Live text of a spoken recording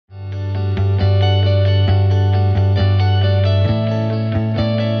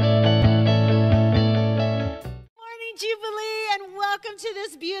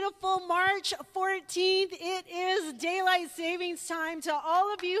daylight savings time. To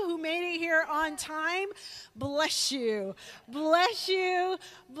all of you who made it here on time, bless you. Bless you.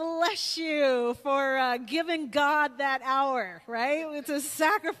 Bless you for giving God that hour, right? It's a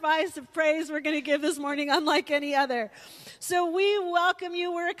sacrifice of praise we're going to give this morning, unlike any other. So we welcome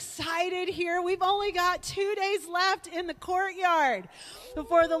you. We're excited here. We've only got 2 days left in the courtyard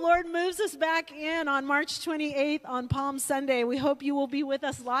before the Lord moves us back in on March 28th on Palm Sunday. We hope you will be with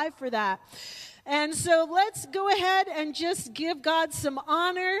us live for that. And so let's go ahead and just give God some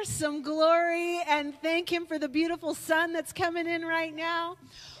honor, some glory, and thank him for the beautiful sun that's coming in right now.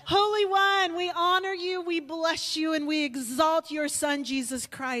 Holy One, we honor you, we bless you, and we exalt your Son, Jesus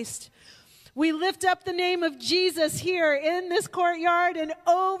Christ. We lift up the name of Jesus here in this courtyard and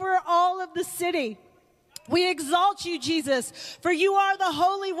over all of the city. We exalt you, Jesus, for you are the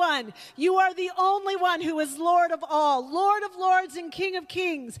Holy One. You are the only one who is Lord of all, Lord of lords and King of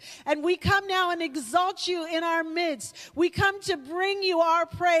kings. And we come now and exalt you in our midst. We come to bring you our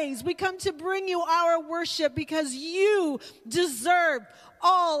praise. We come to bring you our worship because you deserve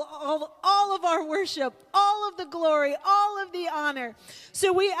all of our worship, all of the glory, all of the honor.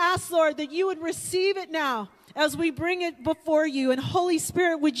 So we ask, Lord, that you would receive it now as we bring it before you. And Holy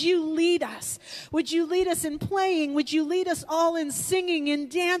Spirit, would you lead us? Would you lead us in playing? Would you lead us all in singing and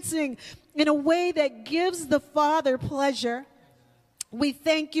dancing in a way that gives the Father pleasure? We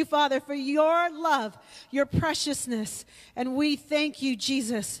thank you, Father, for your love, your preciousness. And we thank you,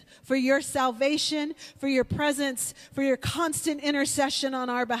 Jesus, for your salvation, for your presence, for your constant intercession on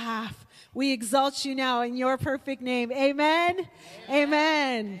our behalf. We exalt you now in your perfect name. Amen.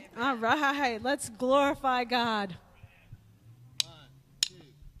 Amen. All right. Let's glorify God. 1, 2,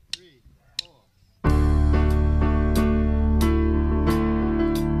 3, 4.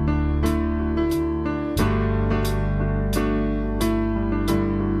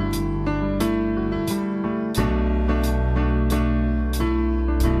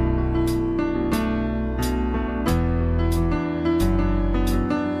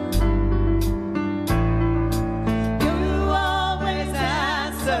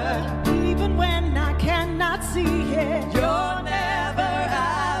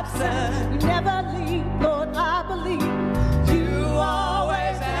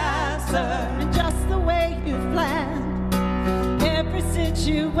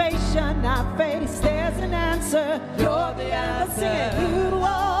 Situation I face, there's an answer. You're the answer. You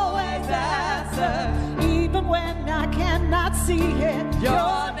always answer, even when I cannot see it.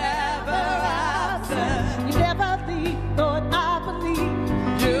 You're never absent. You never leave, Lord, I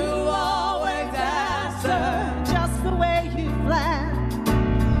believe. You always answer, just the way you planned.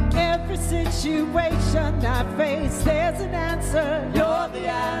 Every situation I face, there's an answer. You're the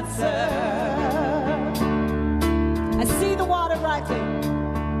answer. I see the water rising.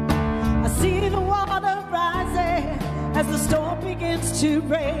 I see the water rising as the storm begins to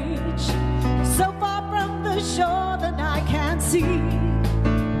rage. So far from the shore that I can't see.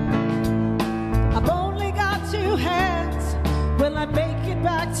 I've only got 2 hands. Will I make it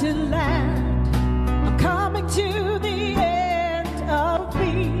back to land? I'm coming to the end of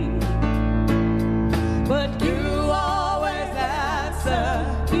me. But you always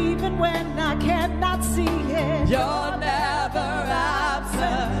answer, even when I cannot see it. You're never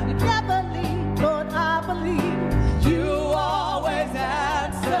absent. You never leave, Lord, I believe. You always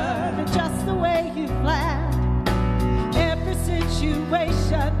answer, just the way you planned. Every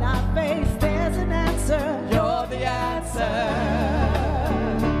situation I face, there's an answer. You're the answer.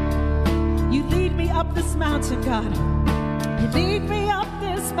 You lead me up this mountain, God. You lead me up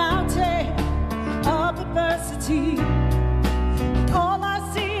this mountain of adversity. All I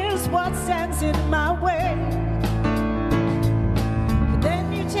see is what stands in my way. But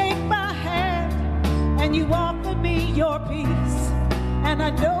then you take my hand and you offer me your peace, and I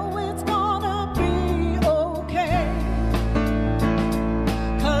know it's gonna be okay.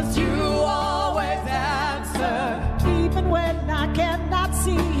 'Cause you always answer, even when I cannot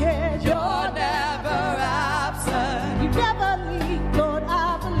see it. You're never absent. You never leave, Lord,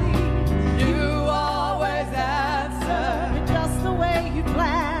 I believe. You always answer, just the way you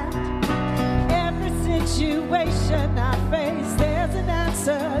planned. Every situation I face, there's an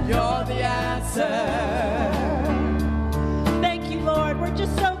answer. You're the answer. Thank you, Lord. We're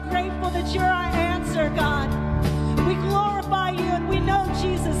just so grateful that you're our answer, God. We glorify you, and we know,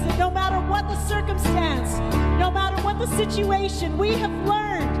 Jesus, that no matter what the circumstance, no matter what the situation, we have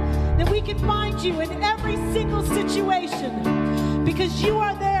learned that we can find you in every single situation because you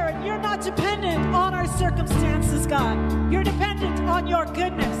are there and you're not dependent on our circumstances, God. You're dependent on your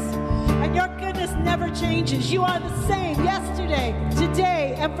goodness, and your goodness never changes. You are the same yesterday,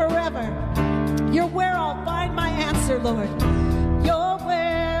 today, and forever. You're where I'll find my answer, Lord. You're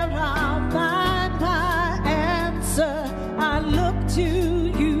where I'll find my answer. I look to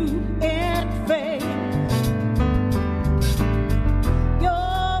you in faith.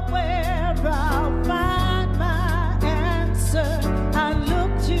 You're where I'll find my answer. I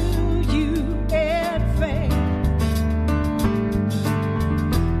look to you in faith.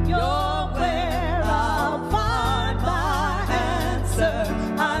 You're where I'll find my answer.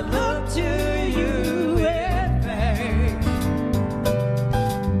 I look to you in faith.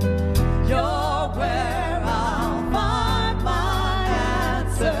 You're where I'll find my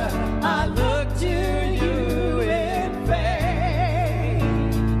answer. I look to you in faith.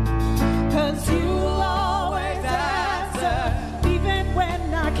 'Cause you always answer, even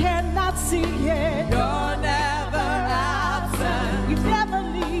when I cannot see it. You're never absent. You never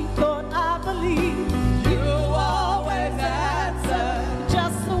leave, Lord, I believe. You always answer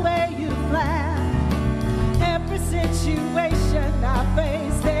just the way you plan. Every situation I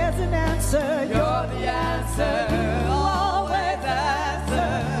face, there's an answer. You're the answer. You always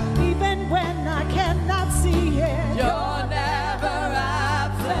answer, even when I cannot see it. You're never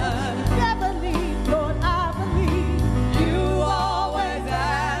absent. You never leave, Lord, I believe. You always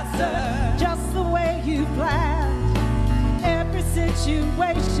answer just the way you planned. Every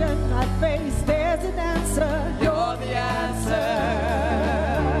situation I face, there's an answer. You're the answer.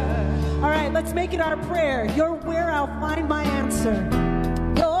 All right, let's make it our prayer. You're where I'll find my answer.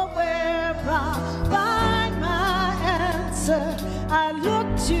 You're where I'll find my answer. I look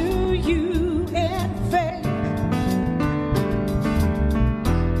to you in faith.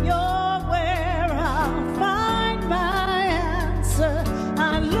 You're where I'll find my answer.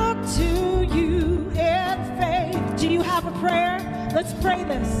 I look to you in faith. Do you have a prayer? Let's pray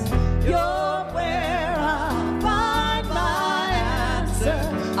this. You're where I'll find my answer.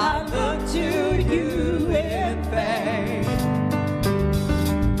 I look to you in faith.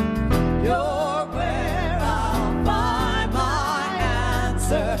 You're where I'll find my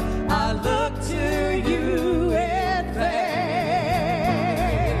answer. I look to you in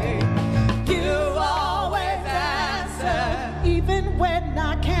faith. You always answer, even when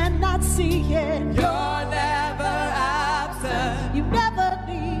I cannot see it. You're never absent. You never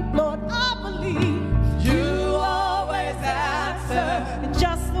leave, Lord, I believe. You always answer in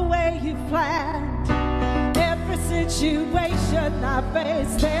just the way you planned. Every situation I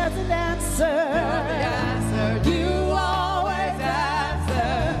face, there's an answer. You're the answer. You always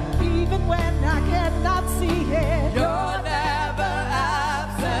answer, even when I cannot see it. You're never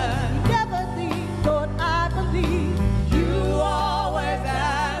absent. You never leave, Lord, I believe. You always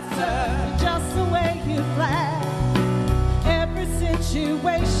answer just the way you planned. Every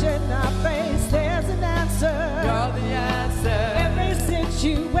situation I face, there's an answer. You're the answer. Every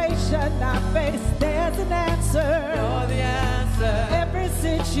situation I face, there's an answer. You're the answer. Every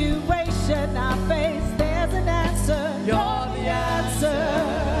situation I face, there's an answer. You're the answer.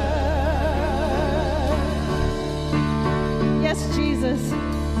 Yes, Jesus.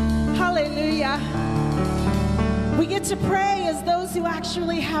 Hallelujah. We get to pray as those who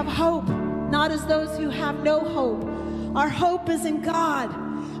actually have hope, not as those who have no hope. Our hope is in God.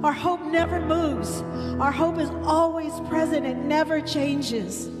 Our hope never moves. Our hope is always present. It never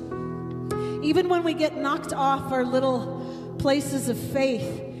changes. Even when we get knocked off our little places of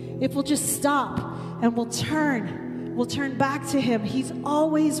faith, if we'll just stop and we'll turn back to Him, He's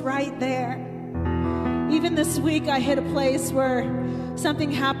always right there. Even this week, I hit a place where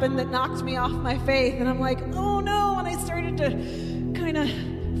something happened that knocked me off my faith, and I'm like, oh no, and I started to kind of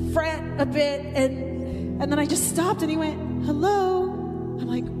fret a bit, and then I just stopped, and He went, hello. I'm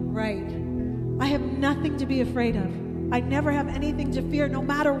like, right. I have nothing to be afraid of. I never have anything to fear. No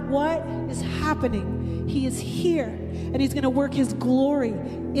matter what is happening, He is here, and He's going to work His glory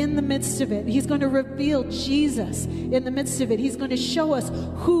in the midst of it. He's going to reveal Jesus in the midst of it. He's going to show us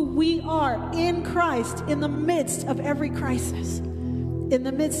who we are in Christ in the midst of every crisis, in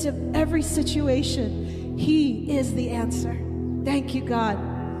the midst of every situation. He is the answer. Thank you, God.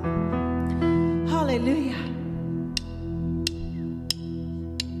 Hallelujah.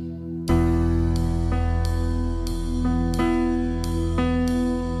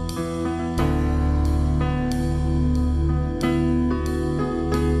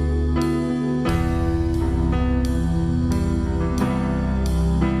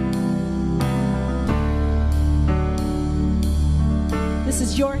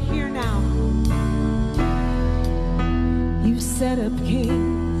 You're here now. You set up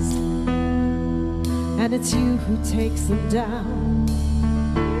kings, and it's you who takes them down. You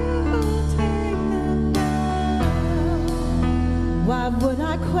take them down. Why would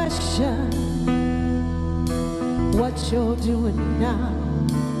I question what you're doing now.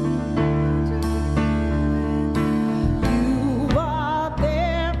 You are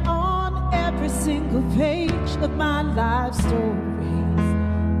there on every single page of my life story.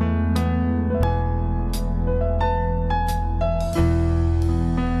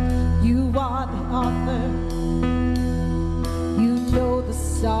 You are the author. You know the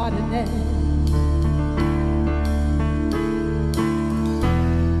start and end.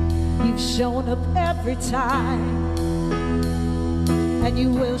 You've shown up every time, and you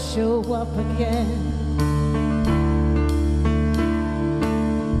will show up again.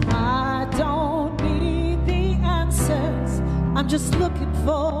 I don't need the answers, I'm just looking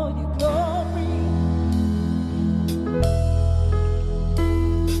for your glory.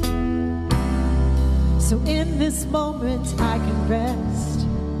 So in this moment I can rest,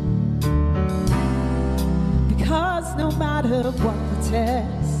 because no matter what the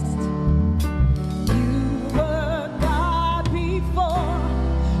test,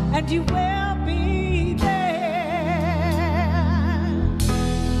 and you will be there.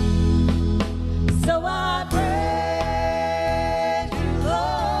 So I praise you,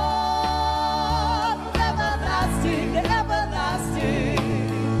 Lord, from everlasting to everlasting.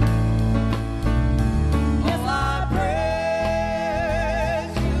 Yes, I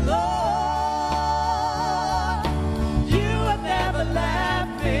praise you, Lord. You have never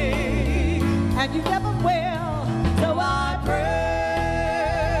left me, and you never will. So I praise.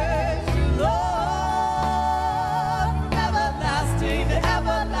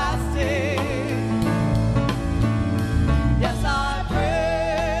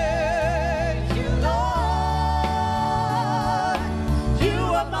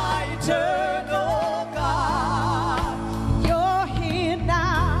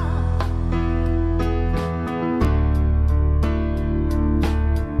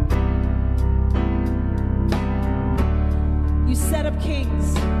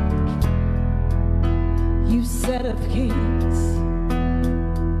 Set of kings,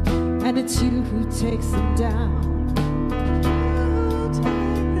 and it's you who takes them down.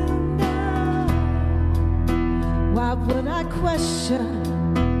 Why would I question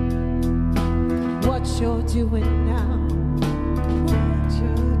what you're doing now? What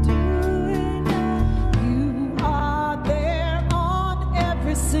you're doing now. You are there on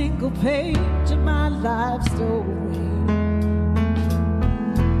every single page of my life story.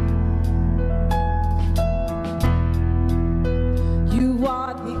 You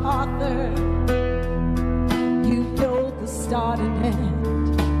are the author. You know the start and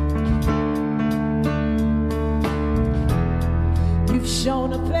end. You've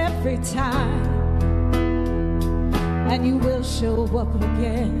shown up every time, and you will show up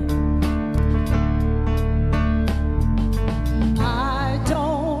again. I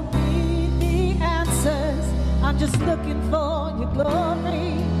don't need the answers, I'm just looking for your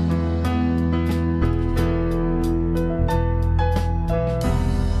glory.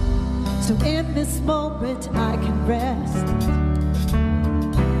 So in this moment I can rest,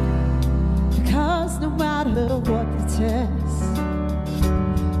 because no matter what the test,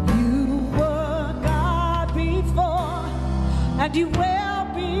 you were God before, and you will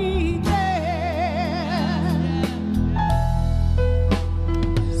be there.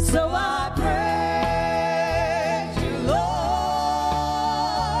 So I praise you,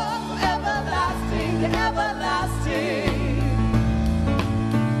 Lord, from everlasting to everlasting.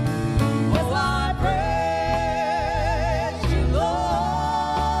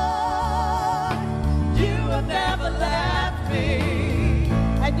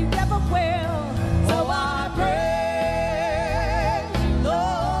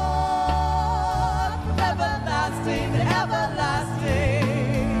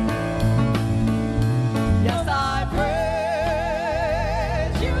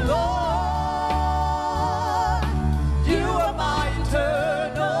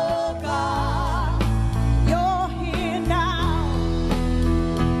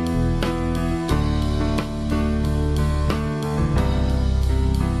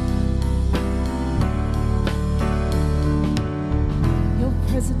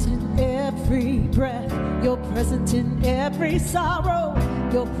 You're present in every sorrow.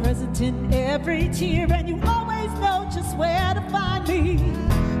 You're present in every tear, and you always know just where to find me.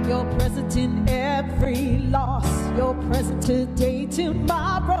 You're present in every loss. You're present today,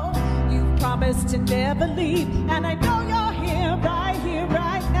 tomorrow. You've promised to never leave, and I know you're here,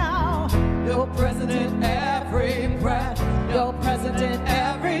 right now. You're present in every breath. You're present in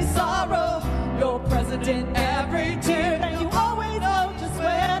every sorrow. You're present in every tear, and you always know just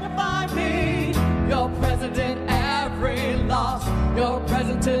where to find me. You're present in every loss. You're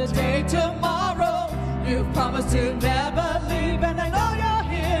present today, tomorrow. You've promised to never leave. And I know you're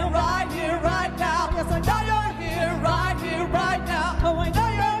here, right now. Yes, I know you're here, right now. Oh, I know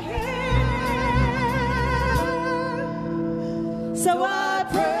you're here. So I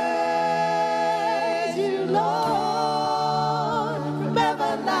praise you, Lord, from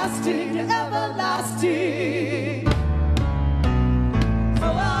everlasting to everlasting. So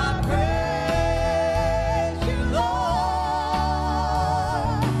I praise you, Lord.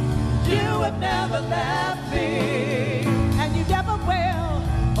 You have never left me, and you never will.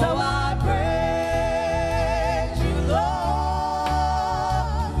 So I praise you,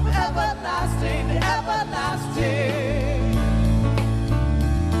 Lord, from everlasting to everlasting.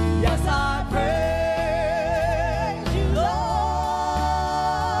 Yes, I praise you, Lord.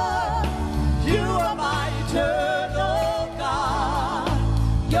 You are my eternal God.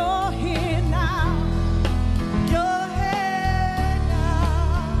 You're here now. You're here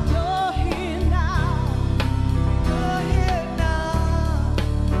now. You're here now. You're here now.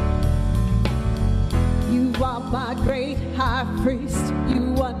 You are my great high priest.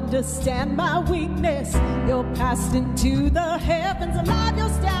 You understand my weakness. You're passed into the heavens. Alive, you're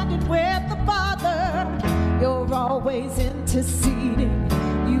standing with the Father. You're always interceding.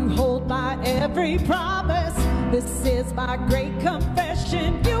 You hold my every promise. This is my great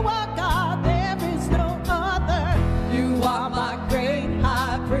confession. You are God, there is no other. You are my great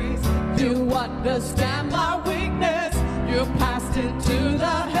high priest. You understand my weakness. You passed into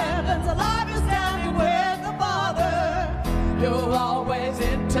the heavens. Alive, you're standing with the Father. You're always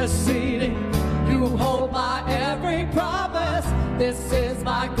interceding. You hold my every promise. This is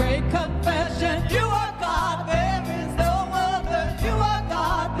my great confession. You are God, there is no other. You are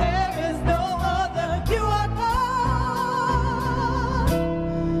God, there is no other. You are God.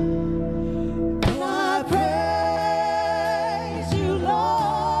 I praise you, Lord,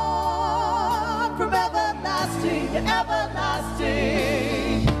 from everlasting to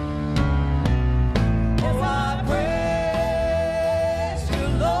everlasting. Oh, I praise you,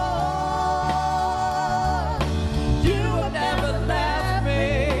 Lord. You have never left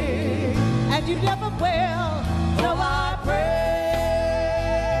me, and you never will. So I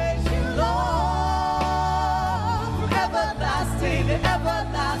praise you, Lord, from everlasting to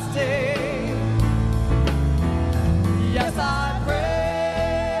everlasting. Yes, I praise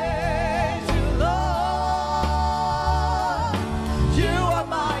you, Lord. You are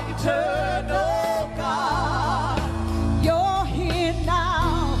my eternal God. You're here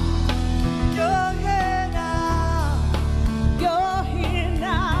now. You're here now. You're here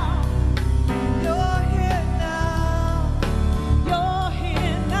now. You're here now. You're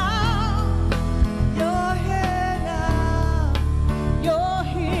here now. You're here now. You're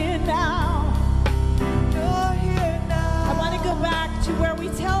here now. You're here now. I want to go back to where we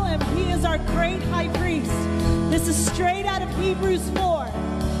tell him he is our great high priest. This is straight out of Hebrews 4.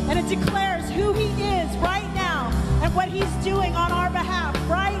 And it declares who he is right now and what he's doing on our behalf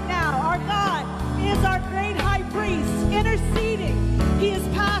right now. Our God is our great high priest, interceding. He has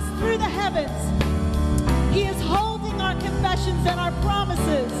passed through the heavens. He is holding our confessions and our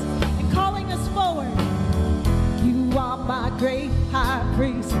promises and calling us forward. You are my great high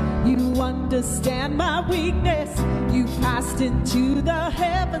priest. You understand my weakness. You passed into the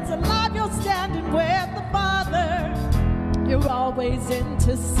heavens. Alive, you're standing with the Father. You're always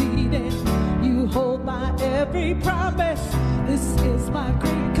interceding. You hold my every promise. This is my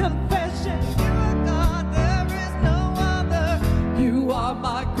great confession. You are God, there is no other. You are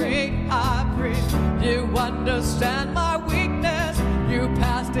my great high priest. You understand my weakness. You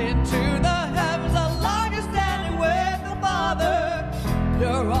passed into the heavens. Alive, you're standing with the Father.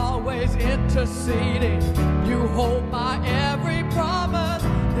 You're always interceding. You hold my every promise.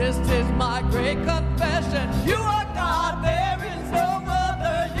 This is my great confession. You are God, there is no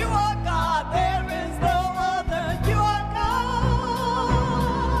other. You are God, there is no other. You are God.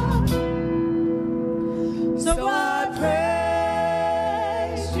 So I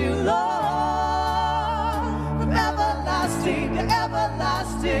praise you, Lord, from everlasting to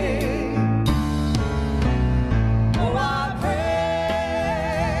everlasting. Oh, I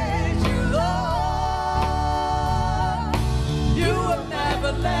praise you, Lord. You have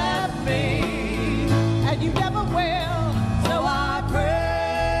never left me, and you never will. So I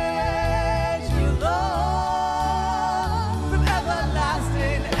praise you, Lord, from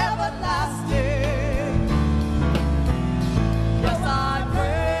everlasting to everlasting. Yes, I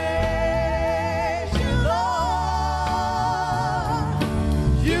praise you,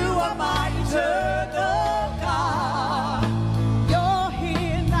 Lord. You are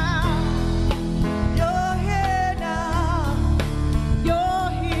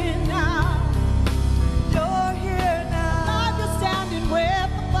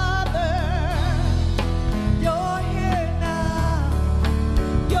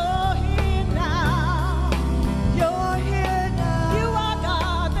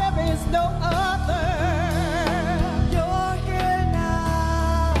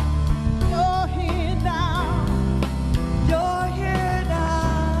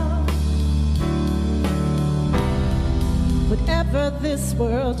this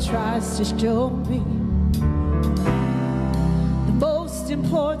world tries to show me, the most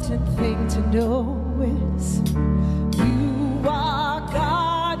important thing to know is you are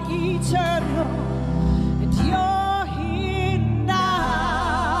God eternal, and you're here now.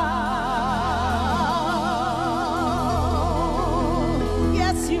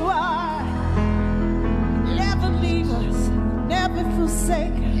 Yes, you are. Never leave us, never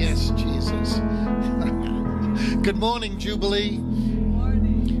forsake us. Yes, Jesus. Good morning, Jubilee. Good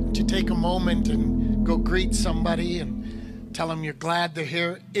morning. Would you take a moment and go greet somebody and tell them you're glad they're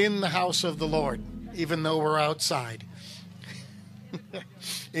here in the house of the Lord, even though we're outside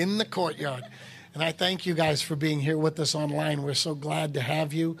in the courtyard. And I thank you guys for being here with us online. We're so glad to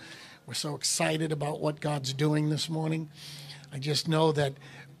have you. We're so excited about what God's doing this morning. I just know that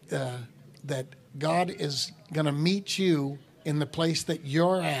that God is going to meet you in the place that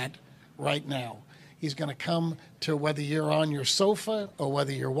you're at right now. He's going to come to whether you're on your sofa or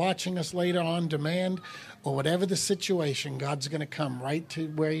whether you're watching us later on demand or whatever the situation, God's going to come right to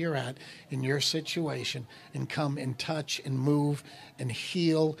where you're at in your situation and come and touch and move and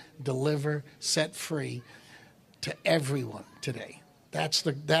heal, deliver, set free to everyone today. That's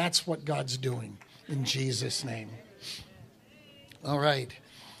what God's doing in Jesus' name. All right.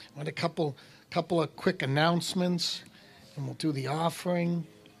 I want a couple of quick announcements, and we'll do the offering.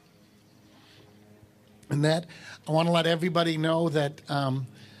 And that I want to let everybody know that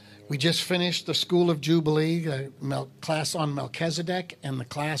we just finished the School of Jubilee, class on Melchizedek, and the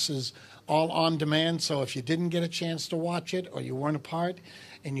class is all on demand. So if you didn't get a chance to watch it or you weren't a part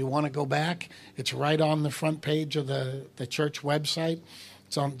and you want to go back, it's right on the front page of the church website.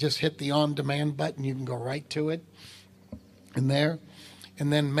 Just hit the on demand button. You can go right to it in there.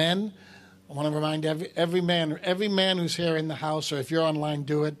 And then men, I want to remind every man who's here in the house, or if you're online,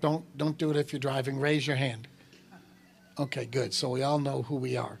 do it. Don't do it if you're driving. Raise your hand. Okay, good. So we all know who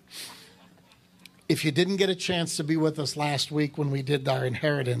we are. If you didn't get a chance to be with us last week when we did our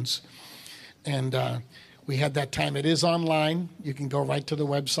inheritance, and we had that time, it is online. You can go right to the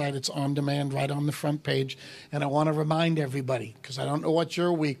website. It's on demand right on the front page. And I want to remind everybody, because I don't know what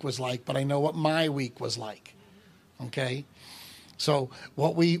your week was like, but I know what my week was like. Okay? So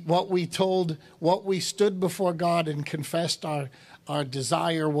what we stood before God and confessed our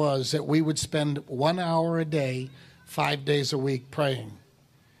desire was that we would spend 1 hour a day, 5 days a week praying.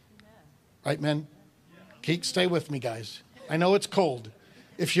 Right, men? Stay with me, guys. I know it's cold.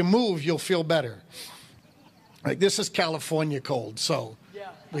 If you move, you'll feel better. Like, this is California cold, so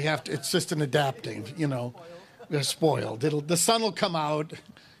we have to. It's just an adapting, We're spoiled. The sun will come out,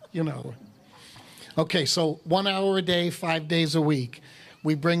 Okay, so 1 hour a day, 5 days a week,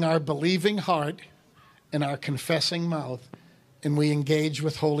 we bring our believing heart and our confessing mouth, and we engage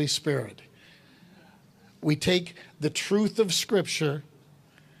with Holy Spirit. We take the truth of Scripture,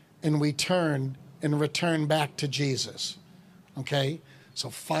 and we turn and return back to Jesus. Okay? So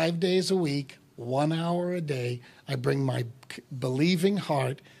 5 days a week, 1 hour a day, I bring my believing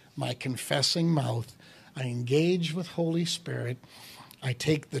heart, my confessing mouth, I engage with Holy Spirit, I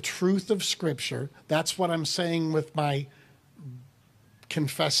take the truth of Scripture. That's what I'm saying with my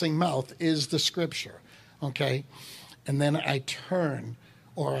confessing mouth is the Scripture, okay? And then I turn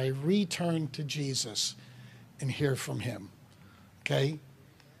or I return to Jesus and hear from Him, okay?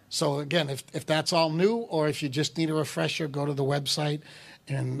 So again, if that's all new or if you just need a refresher, go to the website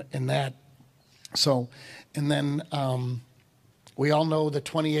and that. So, and then we all know the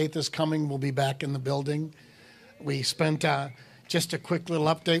 28th is coming. We'll be back in the building. We spent... Just a quick little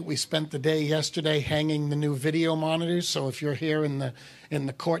update. We spent the day yesterday hanging the new video monitors. So if you're here in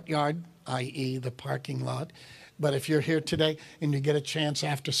the courtyard, i.e. the parking lot, but if you're here today and you get a chance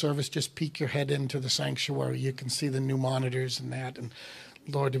after service, just peek your head into the sanctuary. You can see the new monitors and that. And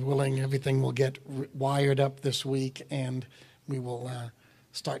Lord willing, everything will get wired up this week, and we will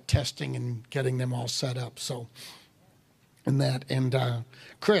start testing and getting them all set up. So, and that. And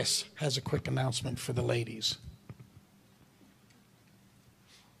Chris has a quick announcement for the ladies.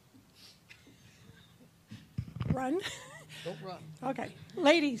 Run? Don't run. Okay.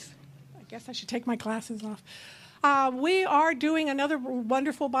 Ladies, I guess I should take my glasses off. We are doing another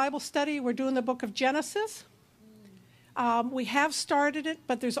wonderful Bible study. We're doing the book of Genesis. We have started it,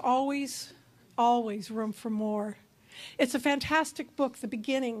 but there's always room for more. It's a fantastic book, the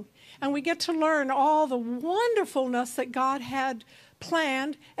beginning, and we get to learn all the wonderfulness that God had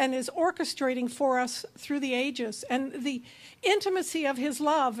planned and is orchestrating for us through the ages, and the intimacy of His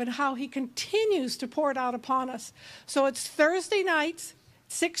love and how He continues to pour it out upon us. So it's Thursday nights,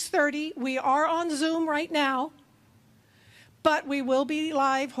 6:30. We are on Zoom right now, But we will be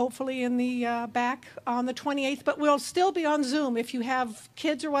live, hopefully, in the back on the 28th. But we'll still be on Zoom if you have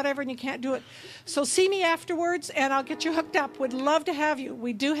kids or whatever and you can't do it. So see me afterwards, and I'll get you hooked up. We'd love to have you.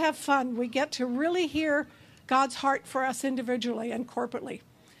 We do have fun. We get to really hear God's heart for us individually and corporately.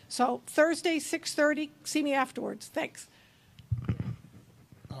 So Thursday, 6:30, see me afterwards. Thanks.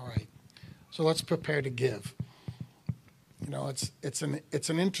 All right. So let's prepare to give. You know, it's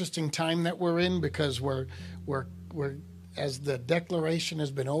an interesting time that we're in, because we're as the declaration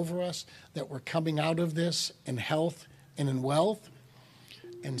has been over us, that we're coming out of this in health and in wealth.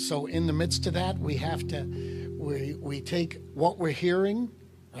 And so in the midst of that, we have to, we take what we're hearing,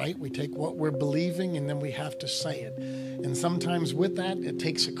 right? We take what we're believing, and then we have to say it. And sometimes with that, it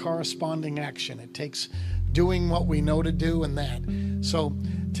takes a corresponding action. It takes doing what we know to do, and that. So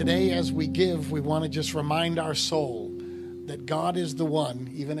today, as we give, we want to just remind our soul that God is the one,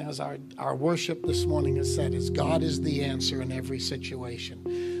 even as our worship this morning has said, is God is the answer in every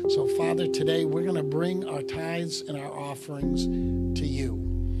situation. So, Father, today we're going to bring our tithes and our offerings to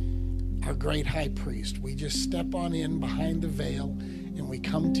you, our great high priest. We just step on in behind the veil, and we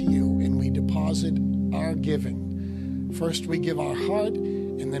come to you, and we deposit our giving. First, we give our heart,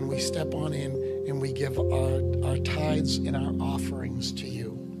 and then we step on in, and we give our tithes and our offerings to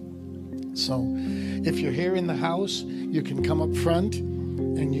you. So if you're here in the house, you can come up front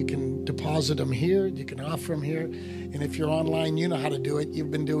and you can deposit them here. You can offer them here. And if you're online, you know how to do it. You've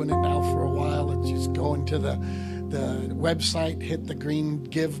been doing it now for a while. It's just go into the website, hit the green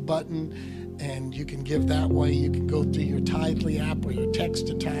give button, and you can give that way. You can go through your Tithely app or your text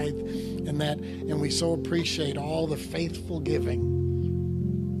to tithe and that. And we so appreciate all the faithful giving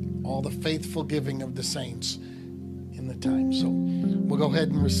of the saints in the time. So we'll go ahead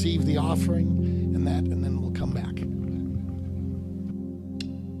and receive the offering and that, and then we'll come back.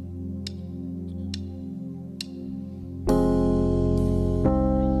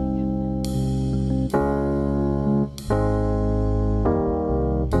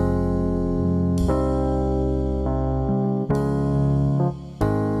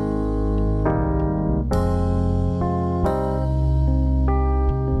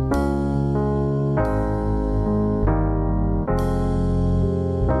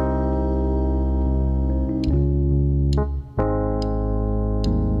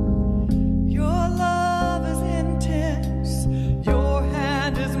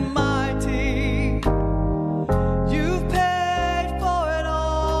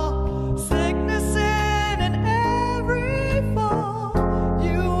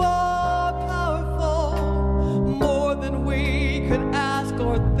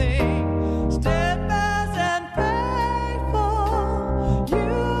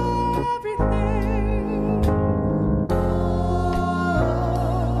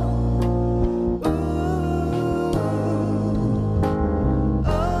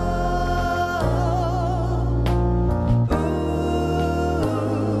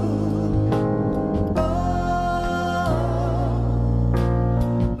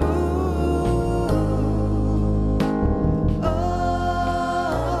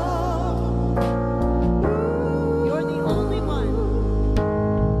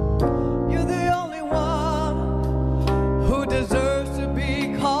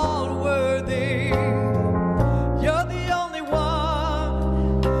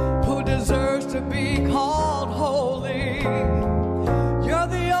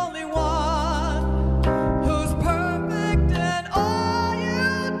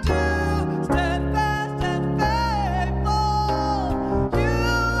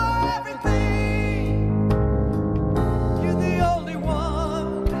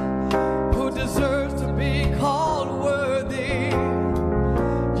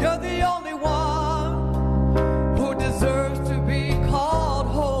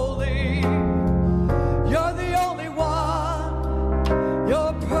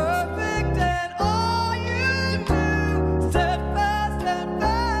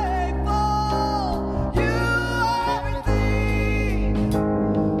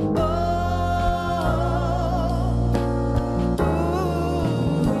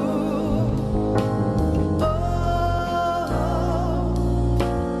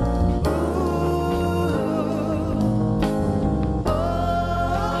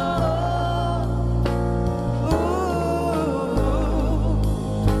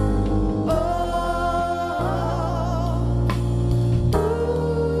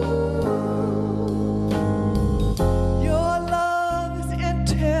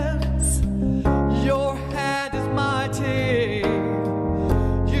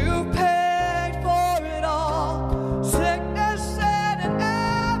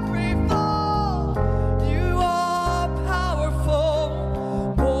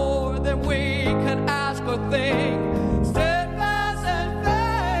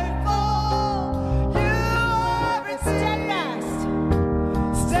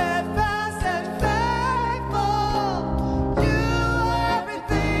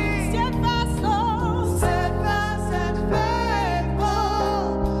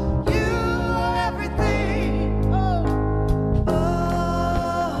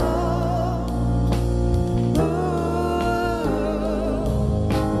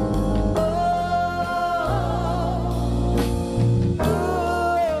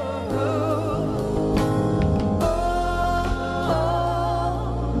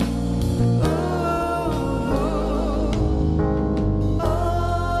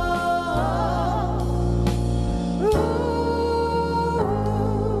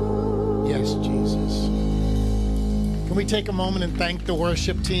 take a moment and thank the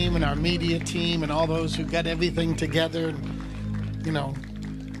worship team and our media team and all those who got everything together. And, you know,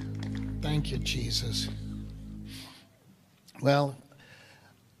 thank you, Jesus. Well,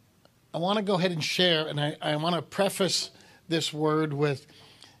 I want to go ahead and share, and I want to preface this word with,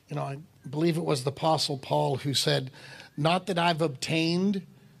 you know, I believe it was the Apostle Paul who said, not that I've obtained,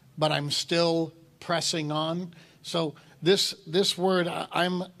 but I'm still pressing on. So this word,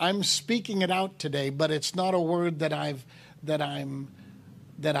 I'm speaking it out today, but it's not a word that I'm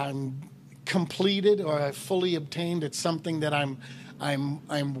completed or I've fully obtained. It's something that I'm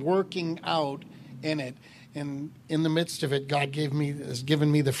working out in it. And in the midst of it, God has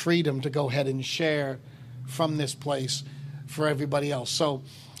given me the freedom to go ahead and share from this place for everybody else. So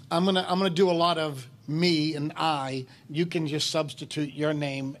I'm gonna do a lot of me and I. You can just substitute your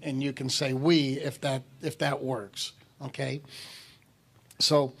name and you can say we if that works. Okay.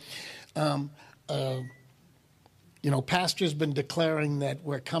 So, you know, Pastor's been declaring that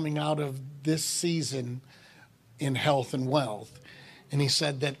we're coming out of this season in health and wealth, and he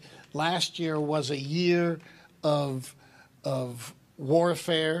said that last year was a year of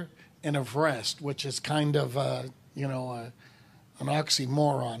warfare and of rest, which is kind of an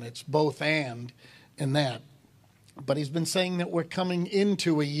oxymoron. It's both and in that. But he's been saying that we're coming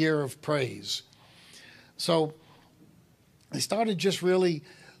into a year of praise. So I started just really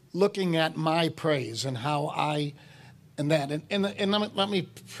looking at my praise and how and let me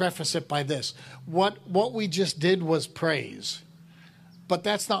preface it by this. What we just did was praise. But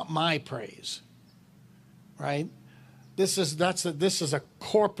that's not my praise, right? This is a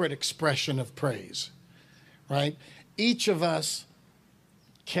corporate expression of praise, right? Each of us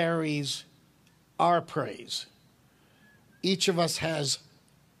carries our praise. Each of us has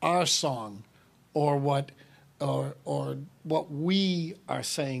our song, or what we are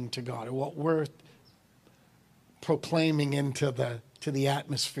saying to God, or what we're proclaiming into the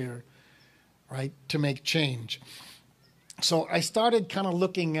atmosphere, right? To make change. So I started kind of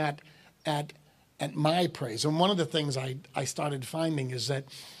looking at my praise, and one of the things I started finding is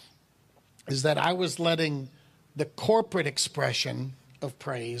that I was letting the corporate expression of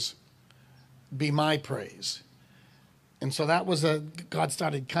praise be my praise, and so that was God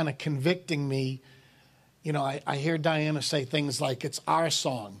started kind of convicting me. You know, I hear Diana say things like it's our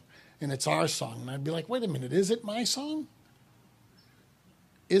song, and it's our song, and I'd be like, wait a minute, is it my song?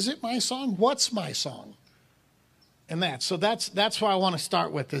 Is it my song? What's my song? And that's why I want to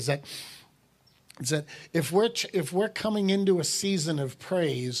start with is that if we're coming into a season of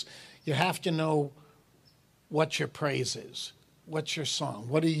praise, you have to know what your praise is. What's your song?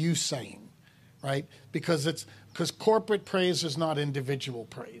 What are you saying? Right? Because corporate praise is not individual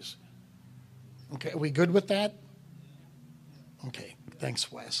praise. Okay, are we good with that? Okay, thanks,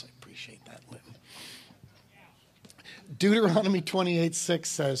 Wes. I appreciate that, Linton. Deuteronomy 28:6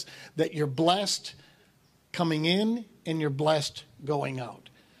 says that you're blessed coming in and you're blessed going out.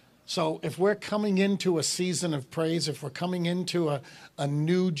 So if we're coming into a season of praise, if we're coming into a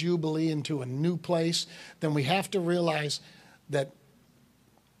new Jubilee, into a new place, then we have to realize that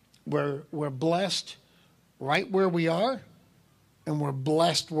we're blessed right where we are, and we're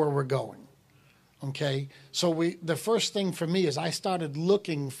blessed where we're going. Okay? So the first thing for me is I started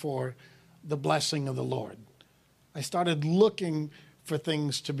looking for the blessing of the Lord. I started looking for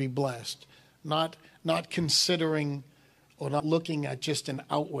things to be blessed, not considering or not looking at just an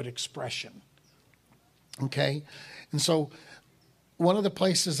outward expression. Okay? And so one of the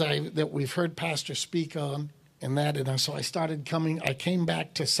places that we've heard Pastor speak on, so I came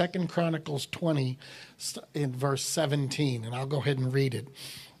back to 2 Chronicles 20 in verse 17, and I'll go ahead and read it.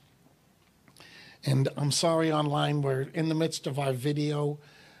 And I'm sorry online, we're in the midst of our video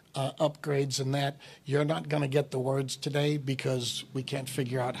upgrades and that. You're not going to get the words today because we can't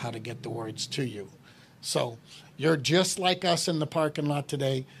figure out how to get the words to you. So you're just like us in the parking lot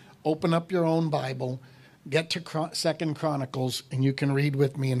today. Open up your own Bible, get to 2 Chronicles, and you can read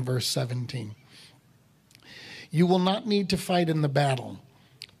with me in verse 17. You will not need to fight in the battle.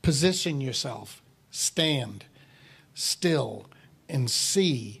 Position yourself, stand still, and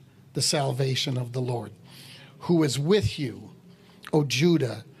see the salvation of the Lord, who is with you, O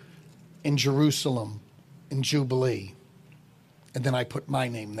Judah, in Jerusalem, in Jubilee. And then I put my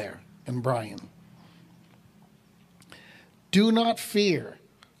name there, and Brian. Do not fear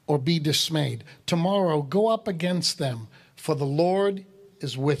or be dismayed. Tomorrow go up against them, for the Lord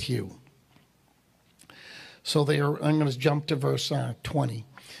is with you. I'm going to jump to verse 20.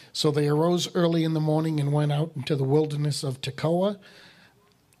 So they arose early in the morning and went out into the wilderness of Tekoa.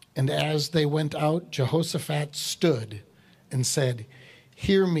 And as they went out, Jehoshaphat stood and said,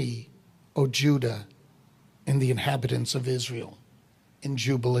 Hear me, O Judah and the inhabitants of Israel in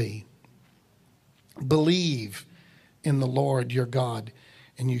Jubilee. Believe in the Lord your God,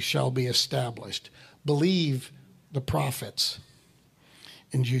 and you shall be established. Believe the prophets,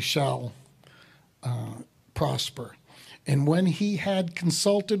 and you shall prosper. And when he had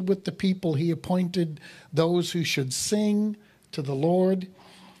consulted with the people, he appointed those who should sing to the Lord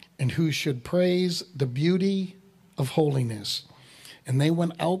and who should praise the beauty of holiness. And they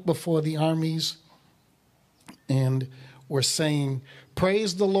went out before the armies and were saying,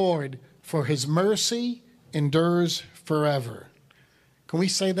 praise the Lord, for his mercy endures forever. Can we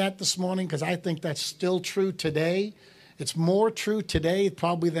say that this morning? Because I think that's still true today. It's more true today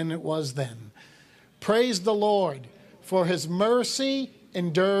probably than it was then. Praise the Lord, for his mercy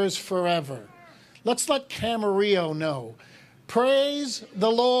endures forever. Let's let Camarillo know. Praise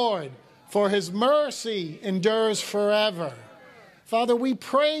the Lord, for his mercy endures forever. Father, we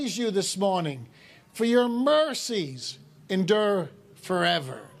praise you this morning, for your mercies endure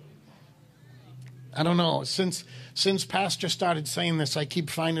forever. I don't know, since Pastor started saying this, I keep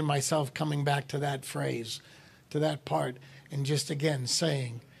finding myself coming back to that phrase, to that part, and just again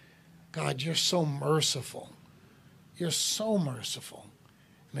saying, God, you're so merciful. You're so merciful.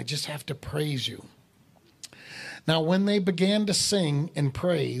 And I just have to praise you. Now, when they began to sing and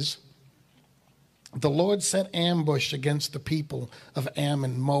praise, the Lord set ambush against the people of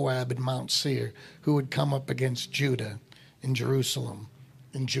Ammon, Moab, and Mount Seir, who had come up against Judah and Jerusalem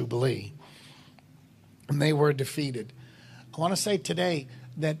in Jubilee. And they were defeated. I want to say today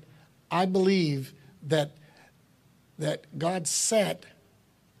that I believe that God set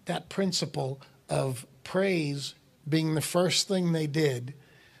that principle of praise being the first thing they did,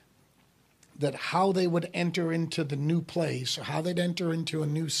 that how they would enter into the new place or how they'd enter into a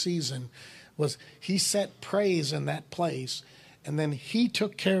new season was he set praise in that place, and then he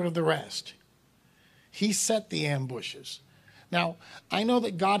took care of the rest. He set the ambushes. Now, I know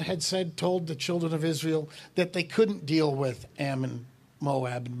that God had told the children of Israel that they couldn't deal with Ammon,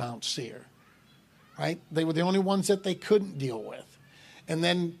 Moab, and Mount Seir, right? They were the only ones that they couldn't deal with. And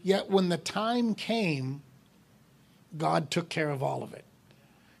then, yet when the time came, God took care of all of it.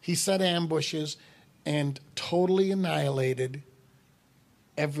 He set ambushes and totally annihilated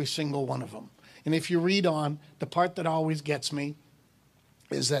every single one of them. And if you read on, the part that always gets me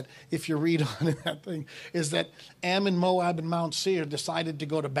is that if you read on in that thing, is that Ammon, Moab, and Mount Seir decided to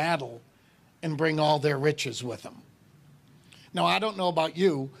go to battle and bring all their riches with them. Now, I don't know about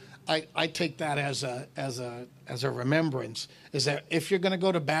you. I take that as a remembrance, is that if you're going to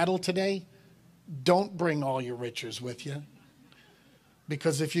go to battle today, don't bring all your riches with you.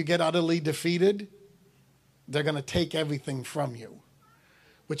 Because if you get utterly defeated, they're going to take everything from you.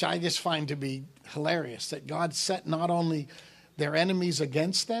 Which I just find to be hilarious, that God set not only their enemies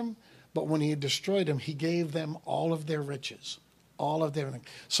against them, but when he had destroyed them, he gave them all of their riches, all of their things.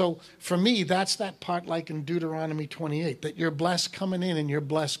 So for me, that's that part like in Deuteronomy 28, that you're blessed coming in and you're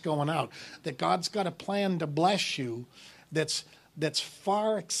blessed going out. That God's got a plan to bless you that's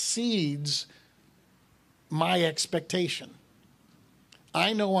far exceeds my expectation.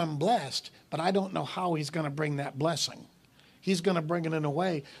 I know I'm blessed, but I don't know how he's going to bring that blessing. He's going to bring it in a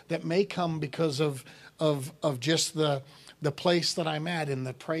way that may come because of just the place that I'm at and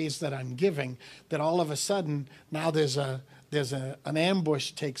the praise that I'm giving, that all of a sudden now there's an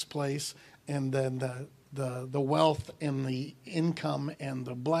ambush takes place, and then the wealth and the income and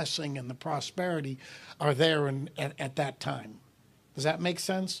the blessing and the prosperity are there at that time. Does that make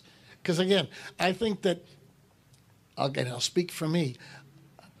sense? Because again, I think that, I'll speak for me,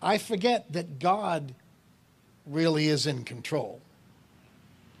 I forget that God really is in control.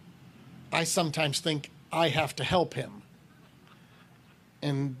 I sometimes think I have to help him.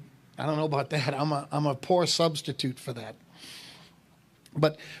 And I don't know about that. I'm a poor substitute for that.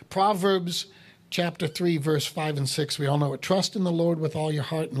 But Proverbs chapter 3, verse 5 and 6, we all know it. Trust in the Lord with all your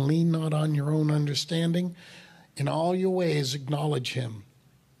heart and lean not on your own understanding. In all your ways acknowledge him,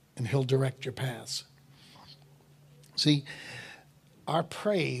 and he'll direct your paths. See, our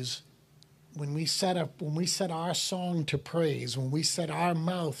praise, when we set our song to praise, when we set our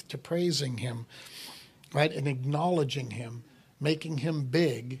mouth to praising him, right, and acknowledging him, making him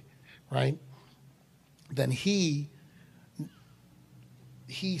big, right, then he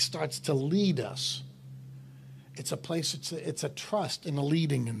starts to lead us. It's a place, it's a trust and a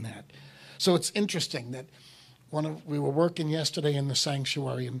leading in that. So it's interesting that we were working yesterday in the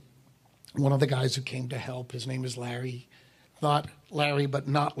sanctuary, and one of the guys who came to help, his name is Larry, not Larry, but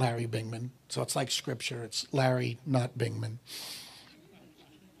not Larry Bingman. So it's like scripture. It's Larry, not Bingman.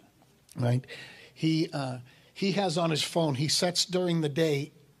 Right? He has on his phone, he sets during the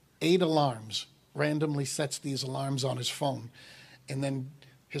day 8 alarms randomly sets these alarms on his phone. And then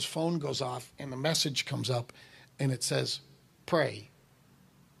his phone goes off and a message comes up and it says, pray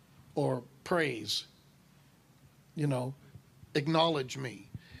or praise, acknowledge me.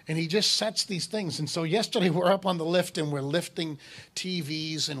 And he just sets these things. And so yesterday we're up on the lift and we're lifting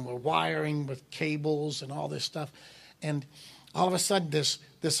TVs and we're wiring with cables and all this stuff. And all of a sudden this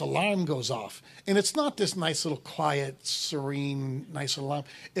alarm goes off. And it's not this nice little quiet, serene, nice alarm.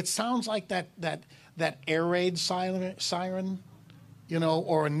 It sounds like that air raid siren,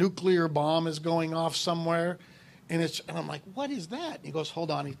 or a nuclear bomb is going off somewhere. And I'm like, what is that? And he goes,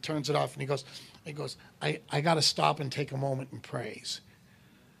 hold on. He turns it off and he goes, I got to stop and take a moment and praise.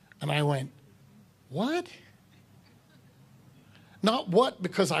 And I went, what? Not what,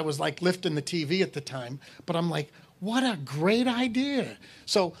 because I was like lifting the TV at the time, but I'm like, what a great idea.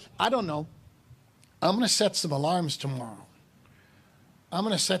 So I don't know. I'm going to set some alarms tomorrow. I'm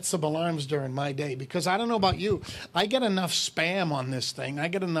going to set some alarms during my day because I don't know about you. I get enough spam on this thing. I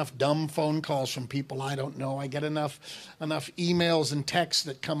get enough dumb phone calls from people I don't know. I get enough emails and texts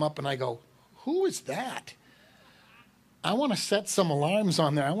that come up and I go, who is that? I want to set some alarms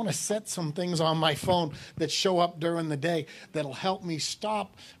on there. I want to set some things on my phone that show up during the day that'll help me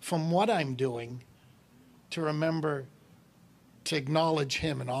stop from what I'm doing to remember to acknowledge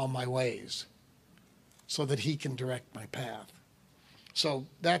him in all my ways so that he can direct my path. So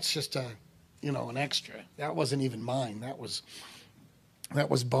that's just an extra. That wasn't even mine. That was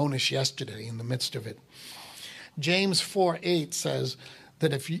bonus yesterday in the midst of it. James 4:8 says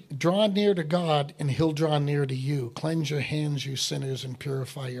that if you draw near to God and he'll draw near to you, cleanse your hands, you sinners, and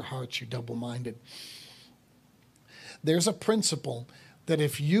purify your hearts, you double-minded. There's a principle that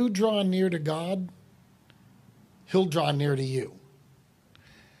if you draw near to God, he'll draw near to you.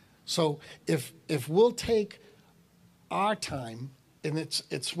 So if we'll take our time, and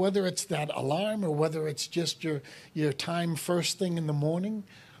it's whether it's that alarm or whether it's just your time first thing in the morning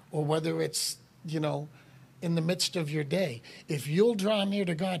or whether it's, in the midst of your day. If you'll draw near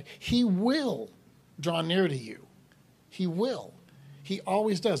to God, he will draw near to you. He will. He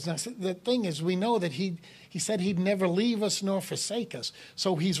always does. Now, the thing is, we know that he said he'd never leave us nor forsake us.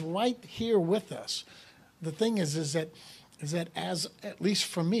 So he's right here with us. The thing is that as, at least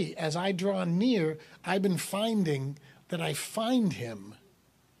for me, as I draw near, I've been finding that I find him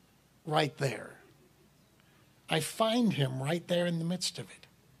right there. I find him right there in the midst of it.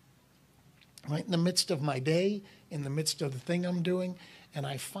 Right in the midst of my day, in the midst of the thing I'm doing, and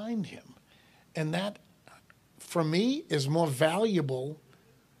I find him. And that, for me, is more valuable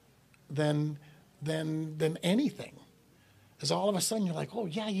than anything. Because all of a sudden you're like, oh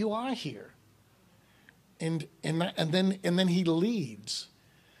yeah, you are here. And then he leads.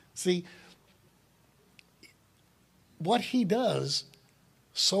 See, what he does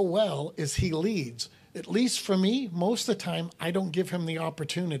so well is he leads. At least for me, most of the time, I don't give him the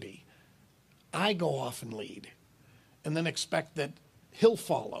opportunity. I go off and lead and then expect that he'll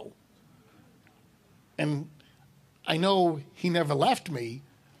follow. And I know he never left me,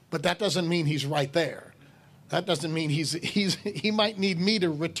 but that doesn't mean he's right there. That doesn't mean he might need me to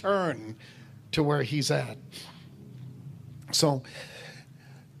return to where he's at. So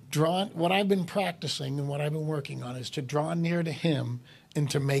what I've been practicing and what I've been working on is to draw near to him and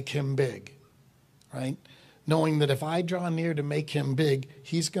to make him big, right? Knowing that if I draw near to make him big,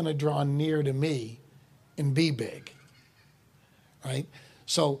 he's going to draw near to me and be big, right?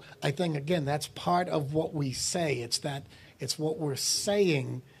 So I think, again, that's part of what we say. It's what we're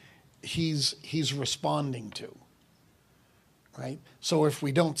saying he's responding to, right? So if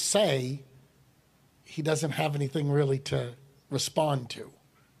we don't say, he doesn't have anything really to respond to,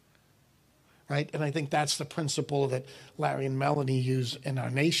 right? And I think that's the principle that Larry and Melanie use in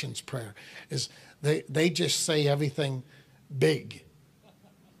our nation's prayer, is they just say everything big.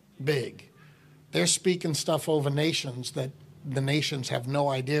 They're speaking stuff over nations that the nations have no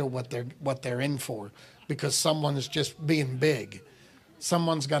idea what they're in for, because someone is just being big.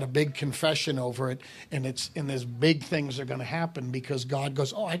 Someone's got a big confession over it, and there's big things are going to happen because God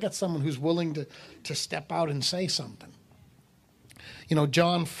goes, oh, I got someone who's willing to step out and say something.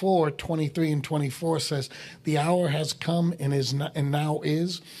 John 4:23 and 24 says, the hour has come and now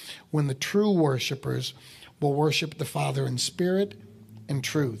is when the true worshipers will worship the Father in spirit and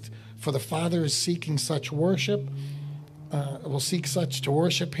truth. For the Father is seeking such worship, will seek such to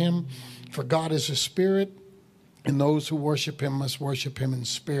worship him. For God is a spirit, and those who worship him must worship him in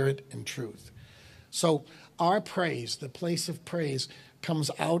spirit and truth. So our praise, the place of praise, comes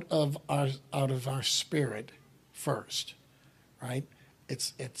out of our spirit first, right?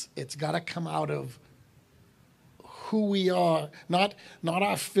 It's got to come out of who we are, not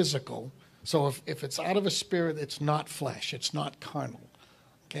our physical, So if it's out of a spirit, it's not flesh. It's not carnal.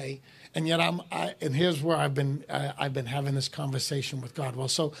 Okay? And yet and here's where I've been having this conversation with God. Well,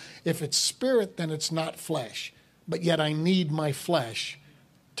 so if it's spirit, then it's not flesh. But yet I need my flesh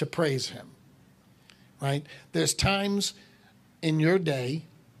to praise him. Right? There's times in your day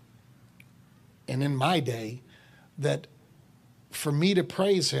and in my day that for me to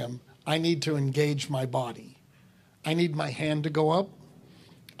praise him, I need to engage my body. I need my hand to go up.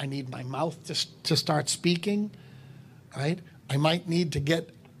 I need my mouth to start speaking, right? I might need to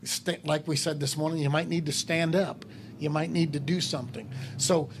like we said this morning, you might need to stand up. You might need to do something.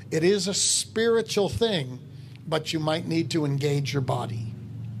 So it is a spiritual thing, but you might need to engage your body.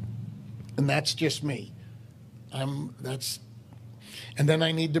 And that's just me. And then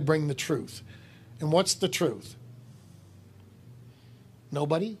I need to bring the truth. And what's the truth?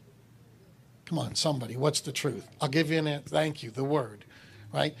 Nobody? Come on, somebody. What's the truth? I'll give you an answer. Thank you, the word.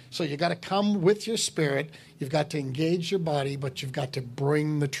 Right? So you got to come with your spirit. You've got to engage your body, but you've got to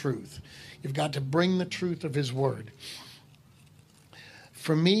bring the truth. You've got to bring the truth of his word.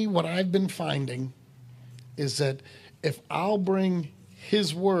 For me, what I've been finding is that if I'll bring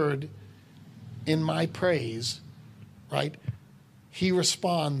his word in my praise, right, he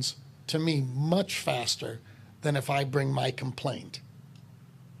responds to me much faster than if I bring my complaint.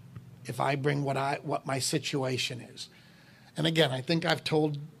 If I bring what my situation is. And again, I think I've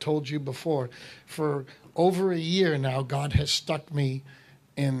told you before, for over a year now, God has stuck me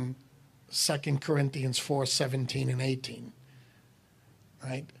in 2 Corinthians 4:17 and 18.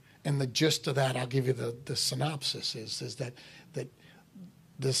 Right? And the gist of that, I'll give you the synopsis, is that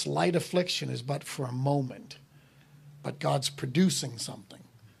this light affliction is but for a moment. But God's producing something.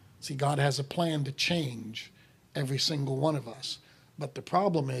 See, God has a plan to change every single one of us. But the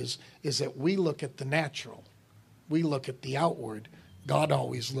problem is that we look at the natural. We look at the outward. God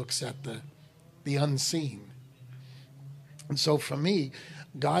always looks at the unseen. And so for me,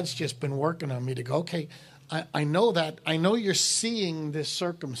 God's just been working on me to go, okay, I know you're seeing this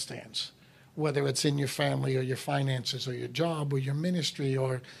circumstance, whether it's in your family or your finances or your job or your ministry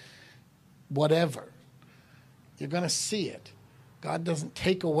or whatever. You're going to see it. God doesn't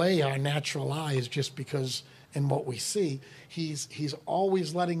take away our natural eyes just because in what we see. He's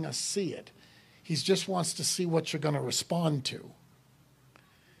always letting us see it. He just wants to see what you're going to respond to.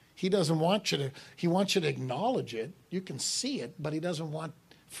 He doesn't want you to, he wants you to acknowledge it. You can see it, but he doesn't want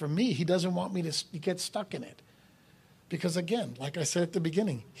me to get stuck in it. Because again, like I said at the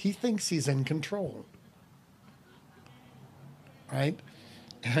beginning, he thinks he's in control. Right?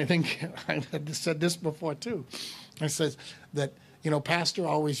 And I think I said this before too. I says that, Pastor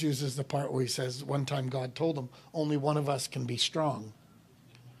always uses the part where he says one time God told him, only one of us can be strong.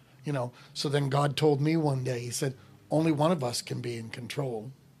 So then God told me one day, he said, only one of us can be in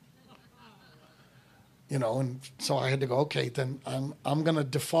control. And so I had to go, okay, then I'm going to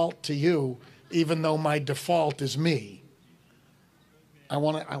default to you, even though my default is me. I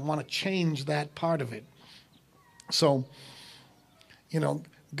want to change that part of it. So,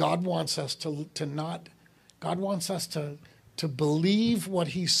 God wants us to believe what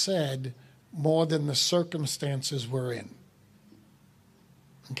he said more than the circumstances we're in.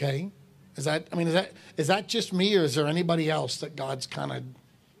 Okay? Is that just me, or is there anybody else that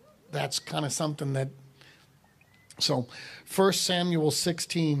that's kind of something that... So 1 Samuel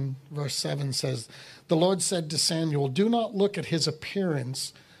 16, verse 7 says, the Lord said to Samuel, do not look at his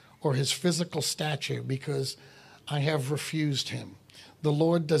appearance or his physical stature, because I have refused him. The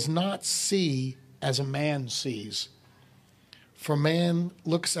Lord does not see as a man sees. For man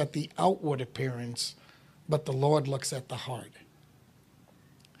looks at the outward appearance, but the Lord looks at the heart.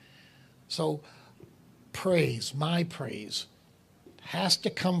 So my praise, has to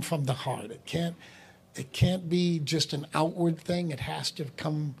come from the heart. It can't be just an outward thing. It has to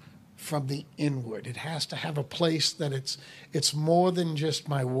come from the inward. It has to have a place that it's more than just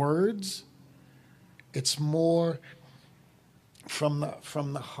my words. It's more from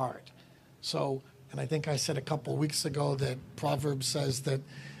the heart. So, and I think I said a couple of weeks ago that Proverbs says that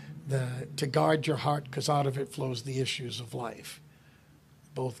to guard your heart, because out of it flows the issues of life.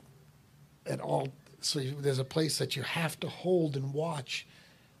 Both at all. So there's a place that you have to hold and watch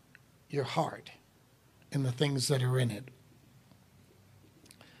your heart and the things that are in it.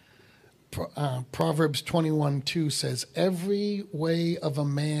 Proverbs 21:2 says, every way of a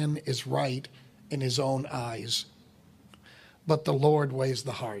man is right in his own eyes, but the Lord weighs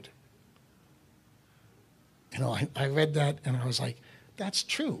the heart. I read that and I was like, that's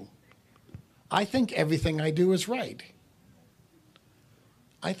true. I think everything I do is right.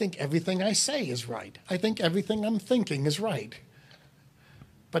 I think everything I say is right. I think everything I'm thinking is right.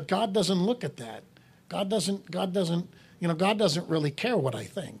 But God doesn't look at that. God doesn't, God doesn't really care what I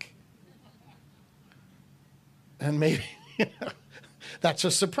think. And maybe that's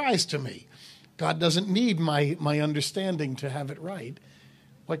a surprise to me. God doesn't need my understanding to have it right.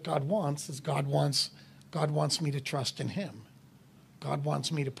 What God wants is God wants me to trust in him. God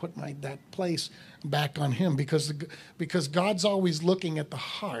wants me to put that place back on him because God's always looking at the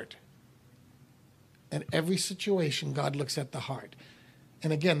heart. In every situation, God looks at the heart.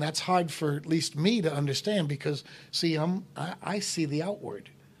 And again, that's hard for at least me to understand because, see, I see the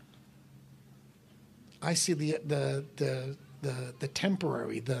outward. I see the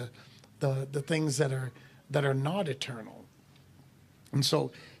temporary, the things that are not eternal. And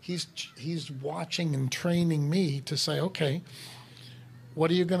so he's watching and training me to say, okay, what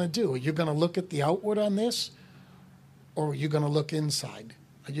are you going to do? Are you going to look at the outward on this, or are you going to look inside?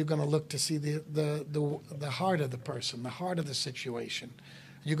 Are you going to look to see the heart of the person, the heart of the situation?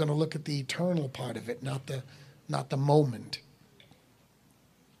 Are you going to look at the eternal part of it, not the moment?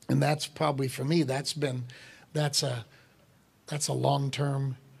 And that's probably for me. That's a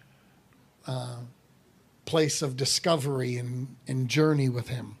long-term place of discovery and journey with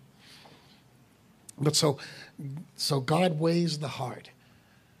him. But so God weighs the heart.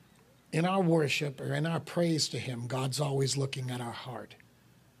 In our worship or in our praise to him, God's always looking at our heart,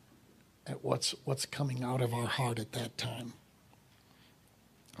 at what's coming out of our heart at that time.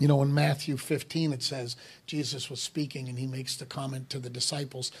 You know, in Matthew 15, it says, Jesus was speaking and he makes the comment to the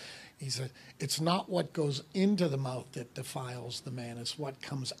disciples. He said, it's not what goes into the mouth that defiles the man. It's what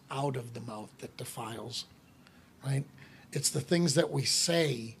comes out of the mouth that defiles, right? It's the things that we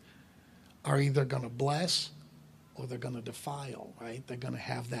say are either going to bless or they're going to defile, right? They're going to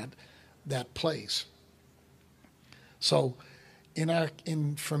have that place. So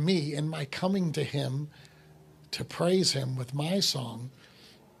for me, in my coming to him to praise him with my song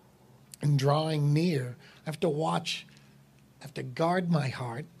and drawing near, I have to watch, I have to guard my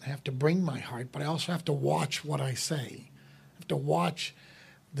heart, I have to bring my heart, but I also have to watch what I say. I have to watch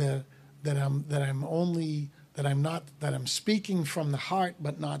that I'm speaking from the heart,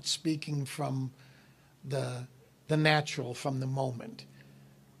 but not speaking from the natural, from the moment.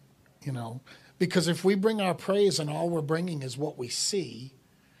 You know, because if we bring our praise and all we're bringing is what we see,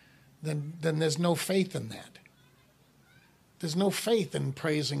 then there's no faith in that. There's no faith in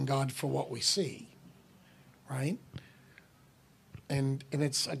praising God for what we see, right? And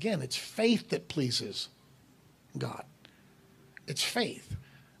it's faith that pleases God. It's faith.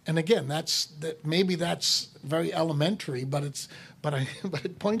 And again, maybe that's very elementary, but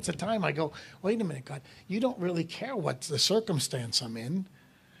at points of time I go, wait a minute, God, you don't really care what the circumstance I'm in.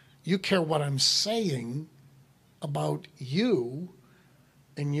 You care what I'm saying about you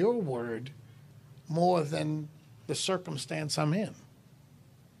and your word more than the circumstance I'm in.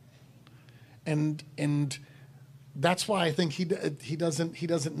 And that's why I think he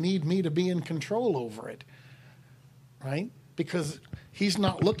doesn't need me to be in control over it, right? Because he's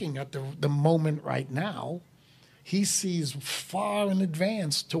not looking at the moment right now. He sees far in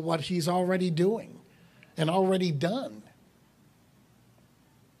advance to what he's already doing and already done.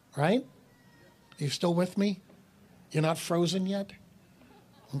 Right? Are you still with me? You're not frozen yet?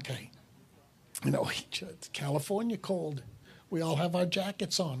 Okay. You know, it's California cold. We all have our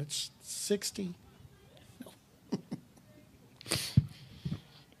jackets on. It's 60. No.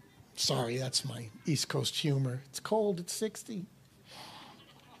 Sorry, that's my East Coast humor. It's cold. It's 60.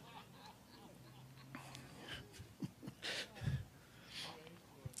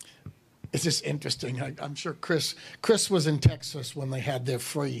 It's just interesting. I'm sure Chris was in Texas when they had their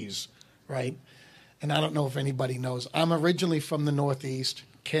freeze, right? And I don't know if anybody knows. I'm originally from the Northeast.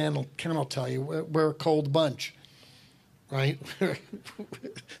 Ken will tell you, we're a cold bunch, right?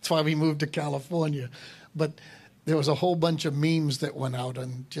 That's why we moved to California. But there was a whole bunch of memes that went out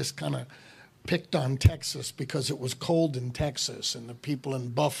and just kind of picked on Texas because it was cold in Texas, and the people in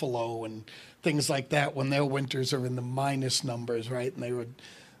Buffalo and things like that when their winters are in the minus numbers, right?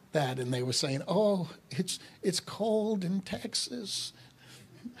 And they were saying, oh, it's cold in Texas.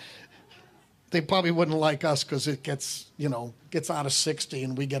 They probably wouldn't like us because it gets out of 60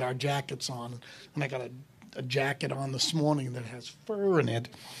 and we get our jackets on. And I got a jacket on this morning that has fur in it.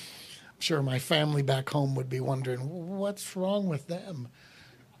 I'm sure my family back home would be wondering, what's wrong with them?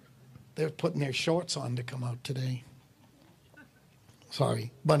 They're putting their shorts on to come out today.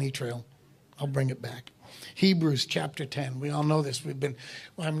 Sorry, bunny trail. I'll bring it back. Hebrews chapter 10. We all know this.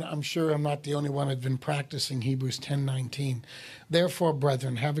 I'm sure I'm not the only one who's been practicing Hebrews 10:19. Therefore,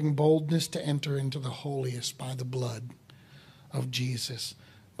 brethren, having boldness to enter into the holiest by the blood of Jesus,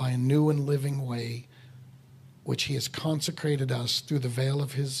 by a new and living way, which he has consecrated us through the veil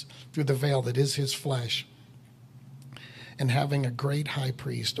that is his flesh, and having a great high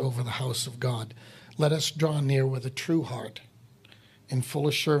priest over the house of God, let us draw near with a true heart, in full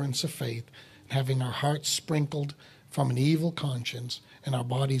assurance of faith, having our hearts sprinkled from an evil conscience and our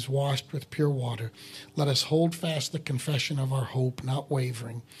bodies washed with pure water. Let us hold fast the confession of our hope, not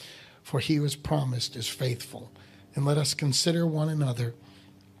wavering, for he who has promised is faithful. And let us consider one another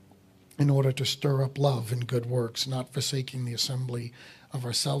in order to stir up love and good works, not forsaking the assembly of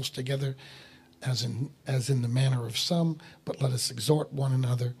ourselves together, as in the manner of some, but let us exhort one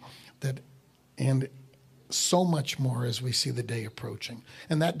another, and so much more as we see the day approaching.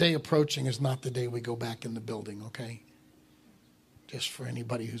 And that day approaching is not the day we go back in the building, okay? Just for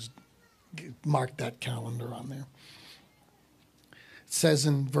anybody who's marked that calendar on there. It says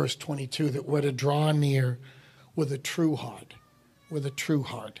in verse 22 that we're to draw near with a true heart,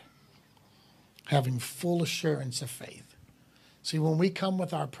 having full assurance of faith. See, when we come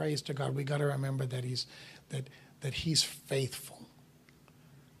with our praise to God, we got to remember that He's faithful.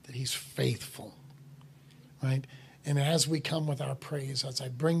 That He's faithful, right? And as we come with our praise, as I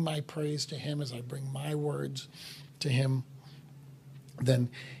bring my praise to Him, as I bring my words to Him, then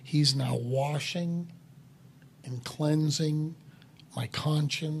He's now washing and cleansing my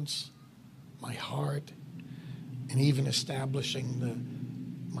conscience, my heart, and even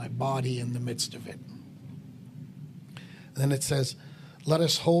establishing my body in the midst of it. And then it says, let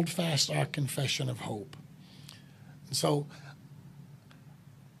us hold fast our confession of hope. And so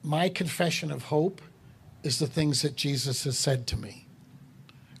my confession of hope is the things that Jesus has said to me,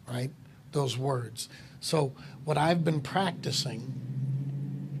 right? Those words. So what I've been practicing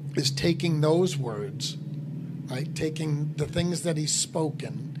is taking those words, right? Taking the things that He's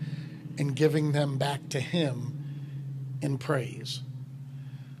spoken and giving them back to Him in praise.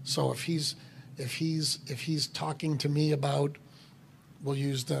 So if he's talking to me about, we'll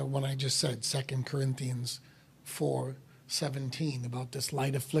use the one I just said, 2 Corinthians 4:17, about this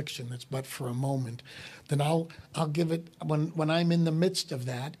light affliction that's but for a moment, then I'll give it, when I'm in the midst of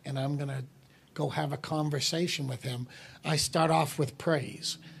that and I'm going to go have a conversation with Him, I start off with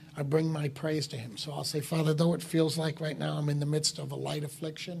praise. I bring my praise to Him. So I'll say, Father, though it feels like right now I'm in the midst of a light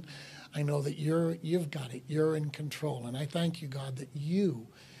affliction, I know that you've got it. You're in control. And I thank you, God, that you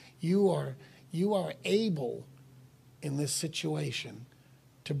are able in this situation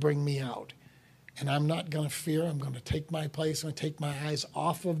to bring me out. And I'm not going to fear. I'm going to take my place. I'm going to take my eyes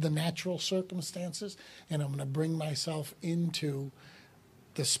off of the natural circumstances, and I'm going to bring myself into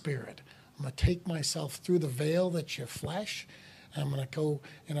the Spirit. I'm going to take myself through the veil that's your flesh. I'm going to go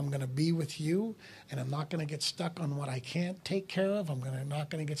and I'm going to be with you, and I'm not going to get stuck on what I can't take care of. Not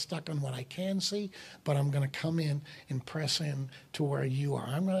going to get stuck on what I can see, but I'm going to come in and press in to where you are.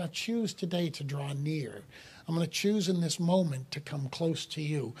 I'm going to choose today to draw near. I'm going to choose in this moment to come close to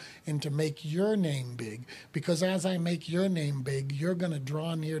you and to make your name big, because as I make your name big, you're going to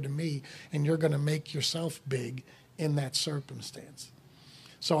draw near to me, and you're going to make yourself big in that circumstance.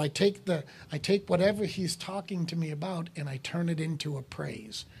 So I take whatever He's talking to me about, and I turn it into a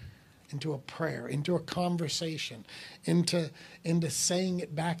praise, into a prayer, into a conversation, into saying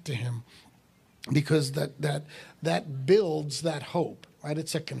it back to Him, because that builds that hope, right?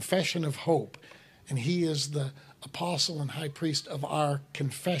 It's a confession of hope, and He is the apostle and high priest of our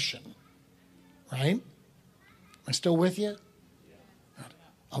confession, right? Am I still with you?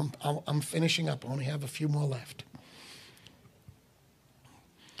 I'm finishing up. I only have a few more left.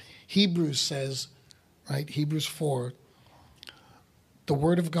 Hebrews says, right, Hebrews 4, the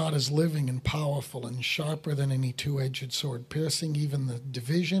word of God is living and powerful and sharper than any two-edged sword, piercing even the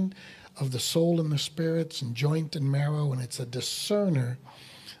division of the soul and the spirits and joint and marrow, and it's a discerner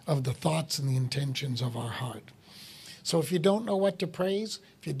of the thoughts and the intentions of our heart. So if you don't know what to praise,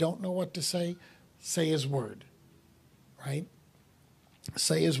 if you don't know what to say His word, right?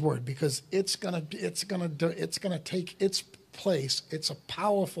 Say His word, because it's gonna take its place. It's a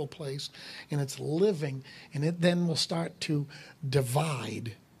powerful place, and it's living, and it then will start to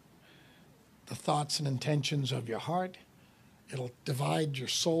divide the thoughts and intentions of your heart. It'll divide your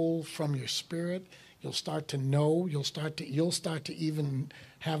soul from your spirit. You'll start to know. You'll start to even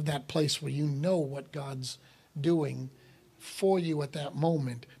have that place where you know what God's doing for you at that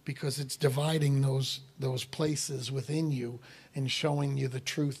moment, because it's dividing those places within you and showing you the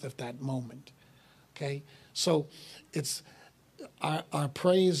truth of that moment. Okay, so it's our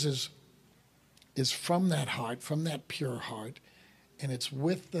praise is from that heart, from that pure heart, and it's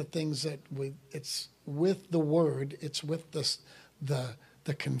with the things it's with the word, it's with the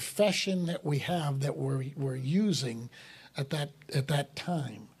confession that we have that we're using at that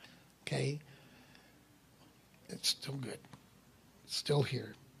time. Okay. It's still good. It's still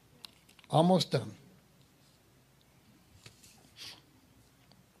here. Almost done.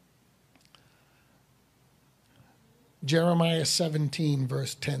 Jeremiah 17,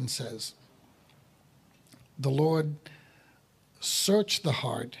 verse 10 says, the Lord search the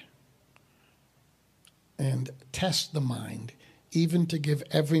heart and test the mind, even to give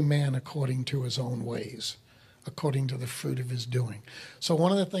every man according to his own ways, according to the fruit of his doing. So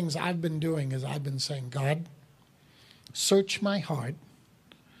one of the things I've been doing is I've been saying, God, search my heart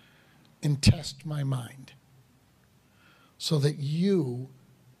and test my mind so that you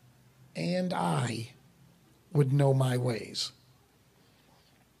and I would know my ways.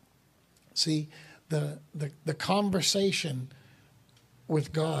 See, the conversation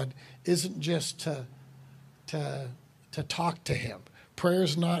with God isn't just to talk to him.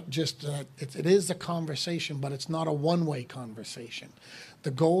 Prayer's not just it is a conversation, but it's not a one-way conversation.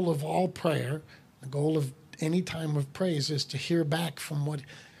 The goal of all prayer, the goal of any time of praise, is to hear back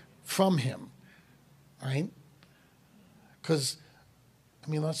from him, right? Because, I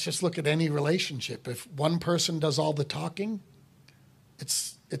mean, let's just look at any relationship. If one person does all the talking,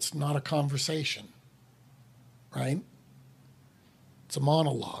 it's not a conversation, right? It's a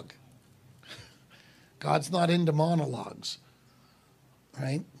monologue. God's not into monologues,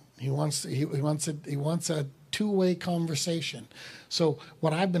 right? He wants a two-way conversation. So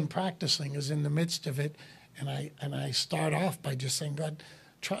what I've been practicing is in the midst of it, and I start off by just saying, God,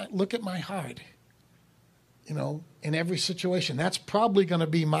 look at my heart. You know, in every situation. That's probably going to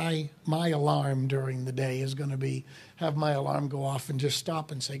be my alarm during the day, is going to be have my alarm go off and just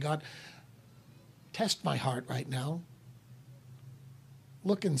stop and say, God, test my heart right now.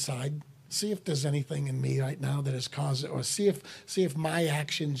 Look inside. See if there's anything in me right now that has caused it, or see if my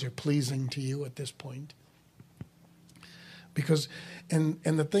actions are pleasing to you at this point. Because, and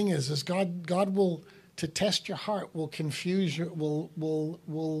the thing is God will, to test your heart, will confuse your,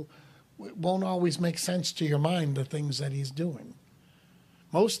 it won't always make sense to your mind, the things that he's doing.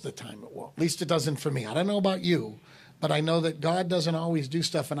 Most of the time it won't. At least it doesn't for me. I don't know about you, but I know that God doesn't always do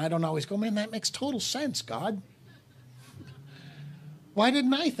stuff, and I don't always go, man, that makes total sense, God. Why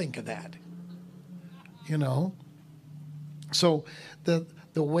didn't I think of that? You know? So the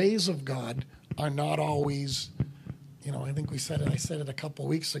ways of God are not always, you know, I think I said it a couple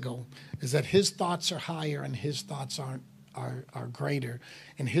weeks ago, is that his thoughts are higher and his thoughts are greater,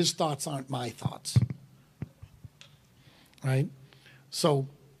 and his thoughts aren't my thoughts, right? So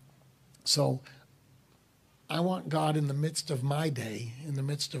I want God in the midst of my day, in the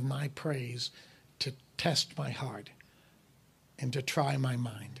midst of my praise, to test my heart and to try my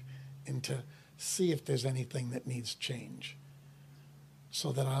mind and to see if there's anything that needs change,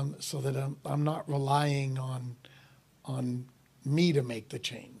 so that I'm not relying on me to make the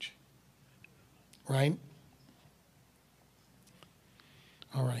change, right?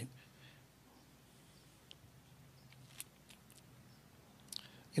 All right.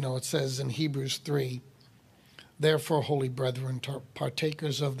 You know, it says in Hebrews 3, therefore, holy brethren,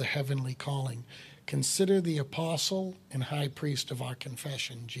 partakers of the heavenly calling, consider the apostle and high priest of our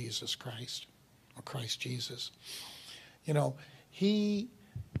confession, Jesus Christ, or Christ Jesus. You know, he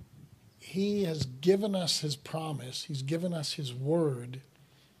has given us his promise. He's given us his word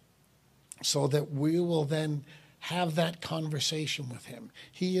so that we will then have that conversation with him.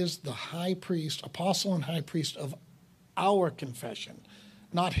 He is the high priest, apostle and high priest of our confession,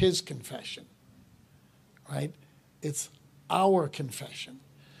 not his confession, right? It's our confession.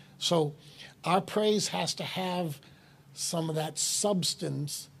 So our praise has to have some of that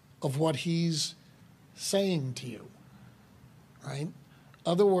substance of what he's saying to you, right?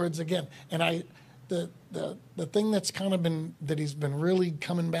 Other words, again, and the thing that's kind of been, that he's been really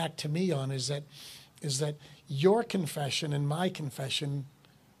coming back to me on is that your confession and my confession,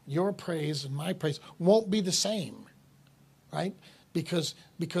 your praise and my praise won't be the same, right? Because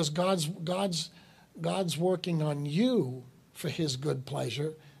God's working on you for his good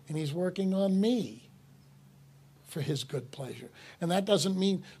pleasure, and he's working on me for his good pleasure. And that doesn't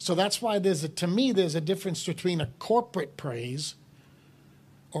mean, so that's why to me there's a difference between a corporate praise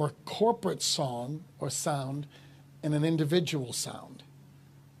or a corporate song or sound and an individual sound,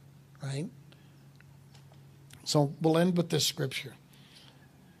 right? So we'll end with this scripture.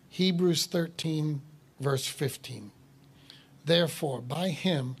 Hebrews 13, verse 15. Therefore, by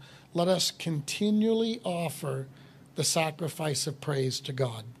him, let us continually offer the sacrifice of praise to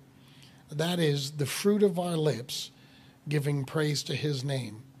God. That is the fruit of our lips, giving praise to his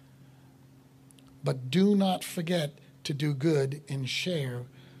name. But do not forget to do good and share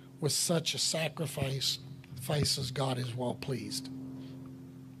with such a sacrifice as God is well pleased.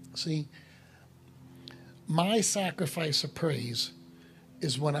 See, my sacrifice of praise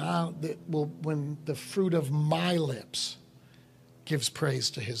is when the fruit of my lips gives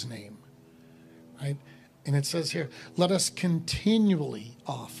praise to his name, right? And it says here, let us continually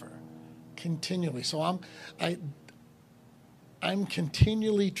offer, continually. So I'm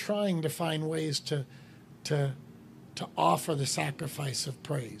continually trying to find ways to offer the sacrifice of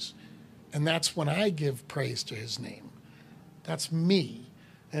praise. And that's when I give praise to his name. That's me,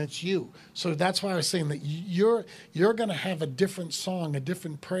 and it's you. So that's why I was saying that you're going to have a different song, a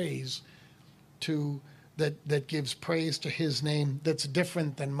different praise that gives praise to his name that's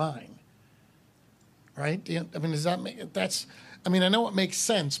different than mine. Right? I mean, does that make I know it makes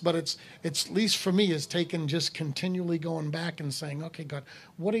sense, but it's at least for me is taken just continually going back and saying, okay, God,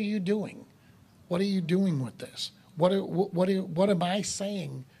 what are you doing? What are you doing with this? What am I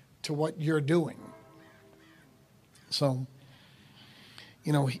saying to what you're doing? So,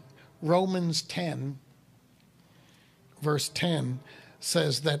 Romans 10, verse 10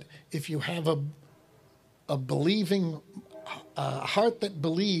 says that if you have a believing heart that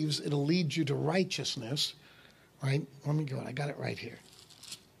believes, it'll lead you to righteousness, right? Let me go. I got it right here.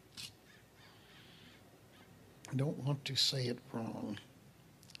 I don't want to say it wrong.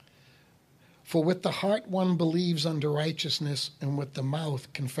 For with the heart one believes unto righteousness, and with the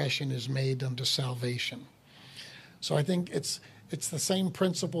mouth confession is made unto salvation. So I think it's the same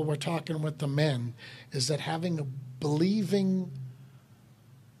principle we're talking with the men, is that having a believing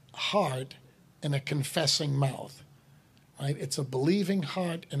heart and a confessing mouth, right? It's a believing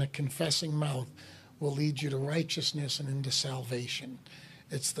heart and a confessing mouth will lead you to righteousness and into salvation.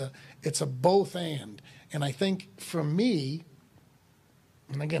 It's a both and. And I think for me,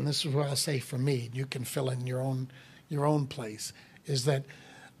 and again, this is where I'll say for me, you can fill in your own place, is that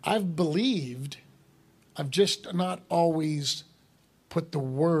I've believed, I've just not always put the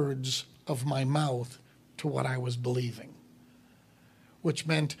words of my mouth to what I was believing, which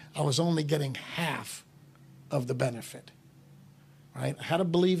meant I was only getting half of the benefit, right? I had a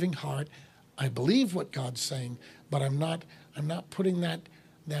believing heart. I believe what God's saying, but I'm not putting that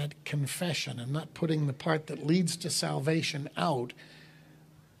confession. I'm not putting the part that leads to salvation out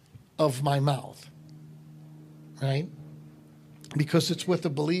of my mouth, right? Because it's with a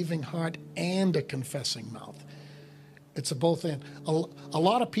believing heart and a confessing mouth. It's a both and. A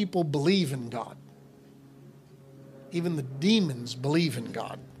lot of people believe in God. Even the demons believe in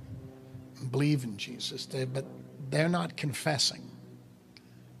God and believe in Jesus, but they're not confessing,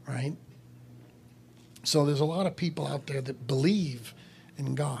 right? So there's a lot of people out there that believe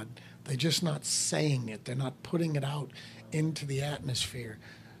in God. They're just not saying it. They're not putting it out into the atmosphere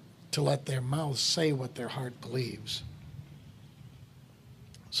to let their mouths say what their heart believes.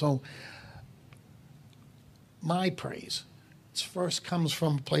 So my praise, it first comes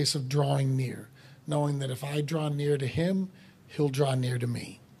from a place of drawing near, knowing that if I draw near to him, he'll draw near to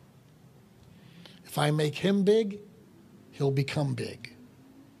me. If I make him big, he'll become big.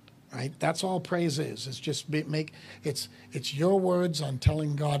 Right? That's all praise is. It's just it's your words on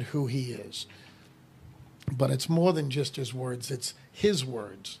telling God who he is. But it's more than just his words, it's his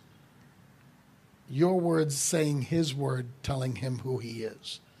words. Your words saying his word, telling him who he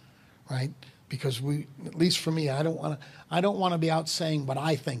is. Right? Because at least for me, I don't want to be out saying what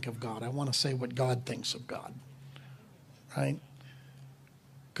I think of God. I want to say what God thinks of God. Right?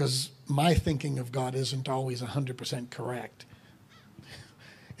 Because my thinking of God isn't always 100% correct.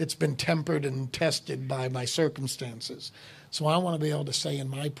 It's been tempered and tested by my circumstances. So I want to be able to say in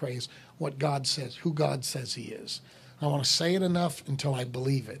my praise what God says, who God says he is. I want to say it enough until I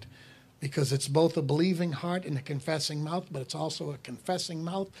believe it. Because it's both a believing heart and a confessing mouth, but it's also a confessing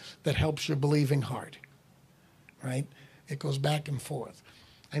mouth that helps your believing heart. Right? It goes back and forth.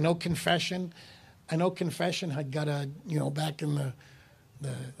 I know confession had got back in the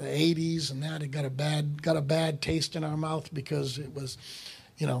 80s and that, it got a bad taste in our mouth because it was,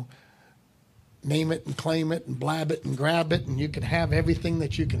 name it and claim it and blab it and grab it, and you can have everything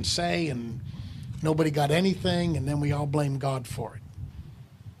that you can say and nobody got anything, and then we all blame God for it.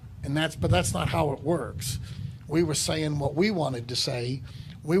 But that's not how it works. We were saying what we wanted to say.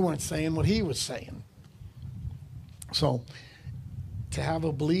 We weren't saying what he was saying. So to have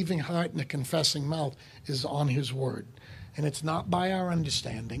a believing heart and a confessing mouth is on his word. And it's not by our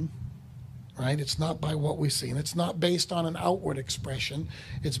understanding, right? It's not by what we see. And it's not based on an outward expression.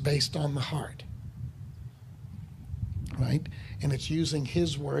 It's based on the heart, right? And it's using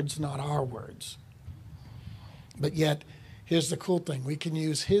his words, not our words. But yet, here's the cool thing. We can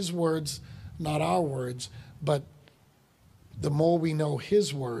use his words, not our words, but the more we know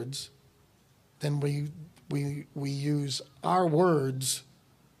his words, then we use our words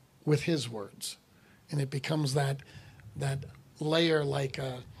with his words. And it becomes that layer like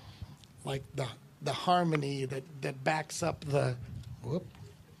the harmony that backs up the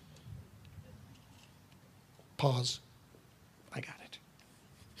pause. I got it.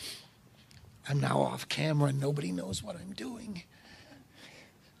 I'm now off camera and nobody knows what I'm doing.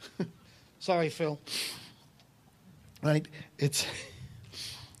 Sorry, Phil. Right? It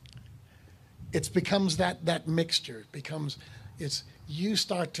becomes that mixture. You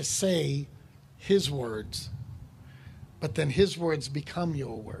start to say his words, but then his words become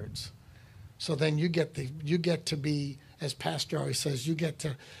your words. So then you get to be, as Pastor always says, you get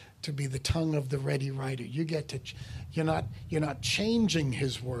to be the tongue of the ready writer. You're not changing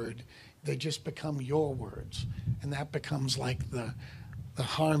his word. They just become your words. And that becomes like the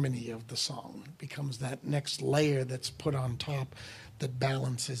harmony of the song. It becomes that next layer that's put on top that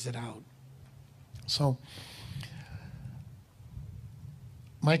balances it out. So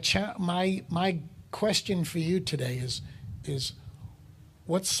my question for you today is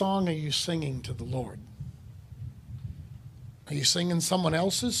what song are you singing to the Lord? Are you singing someone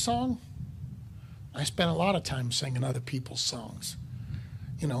else's song? I spend a lot of time singing other people's songs,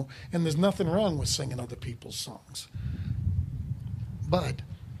 and there's nothing wrong with singing other people's songs. But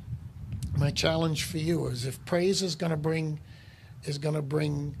my challenge for you is, if praise is going to bring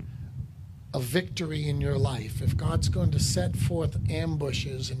a victory in your life, if God's going to set forth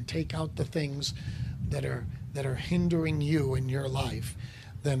ambushes and take out the things that are hindering you in your life,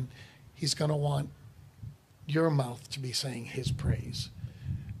 then he's going to want your mouth to be saying his praise.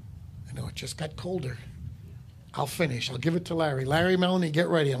 I know it just got colder. I'll finish. I'll give it to Larry. Larry, Melanie, get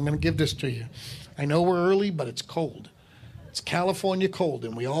ready. I'm going to give this to you. I know we're early, but it's cold. It's California cold,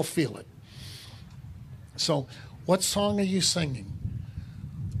 and we all feel it. So what song are you singing?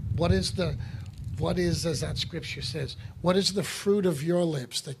 What is, as that scripture says, what is the fruit of your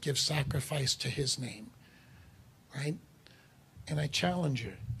lips that gives sacrifice to his name? Right? And I challenge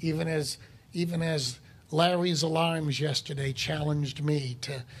you, even as Larry's alarms yesterday challenged me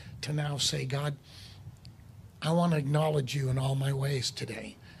to now say, God, I want to acknowledge you in all my ways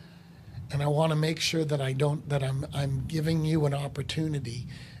today. And I want to make sure that I'm giving you an opportunity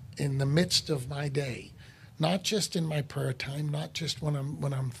in the midst of my day, not just in my prayer time, not just when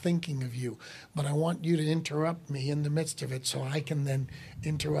I'm thinking of you, but I want you to interrupt me in the midst of it so I can then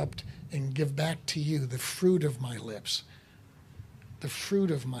interrupt and give back to you the fruit of my lips, the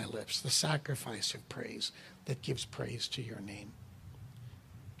sacrifice of praise that gives praise to your name.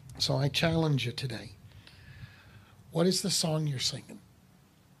 So I challenge you today. What is the song you're singing?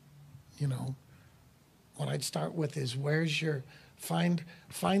 What I'd start with is, where's your find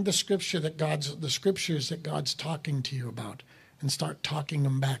the scriptures that God's talking to you about, and start talking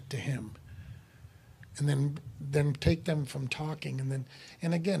them back to him. And then take them from talking,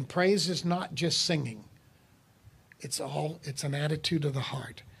 and again, praise is not just singing. It's an attitude of the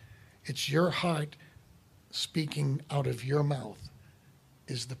heart. It's your heart speaking out of your mouth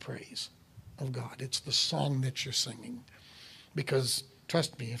is the praise of God. It's the song that you're singing. Because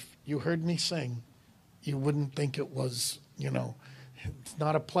trust me, if you heard me sing, you wouldn't think it was, it's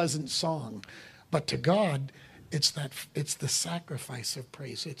not a pleasant song. But to God, it's the sacrifice of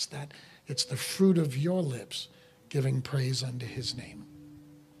praise. It's the fruit of your lips giving praise unto his name.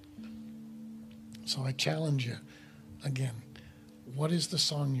 So I challenge you again, what is the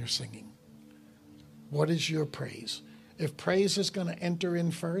song you're singing? What is your praise? If praise is going to enter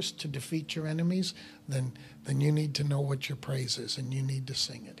in first to defeat your enemies, then you need to know what your praise is, and you need to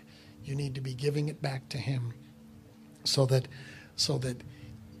sing it. You need to be giving it back to him so that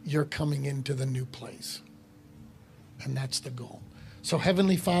you're coming into the new place. And that's the goal. So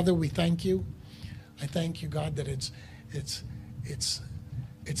Heavenly Father, we thank you. I thank you, God, that it's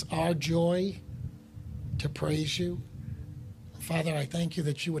our joy to praise you. Father, I thank you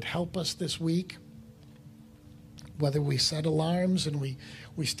that you would help us this week, whether we set alarms and we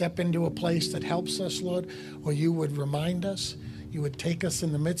step into a place that helps us, Lord, or you would remind us, you would take us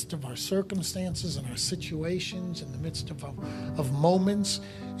in the midst of our circumstances and our situations, in the midst of moments,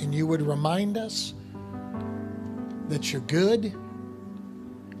 and you would remind us that you're good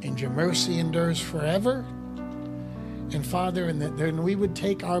and your mercy endures forever. And Father, and that then we would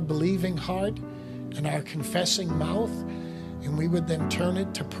take our believing heart and our confessing mouth, and we would then turn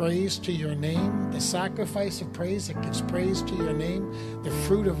it to praise to your name, the sacrifice of praise that gives praise to your name, the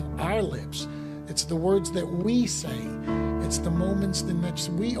fruit of our lips. It's the words that we say. It's the moments in which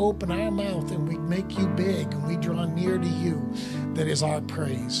we open our mouth and we make you big and we draw near to you that is our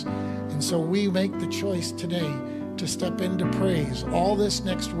praise. And so we make the choice today to step into praise all this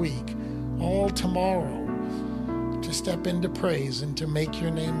next week, all tomorrow, to step into praise and to make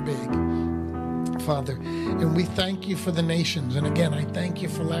your name big. Lord, Father. And we thank you for the nations. And again, I thank you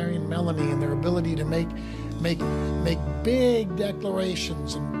for Larry and Melanie and their ability to make big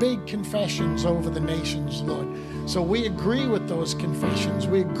declarations and big confessions over the nations, Lord. So we agree with those confessions.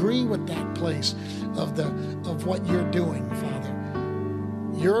 We agree with that place of what you're doing,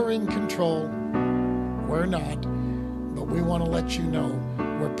 Father. You're in control. We're not. But we want to let you know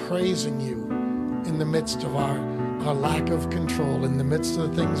we're praising you in the midst of our lack of control, in the midst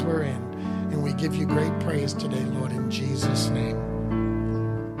of the things we're in. And we give you great praise today, Lord, in Jesus' name.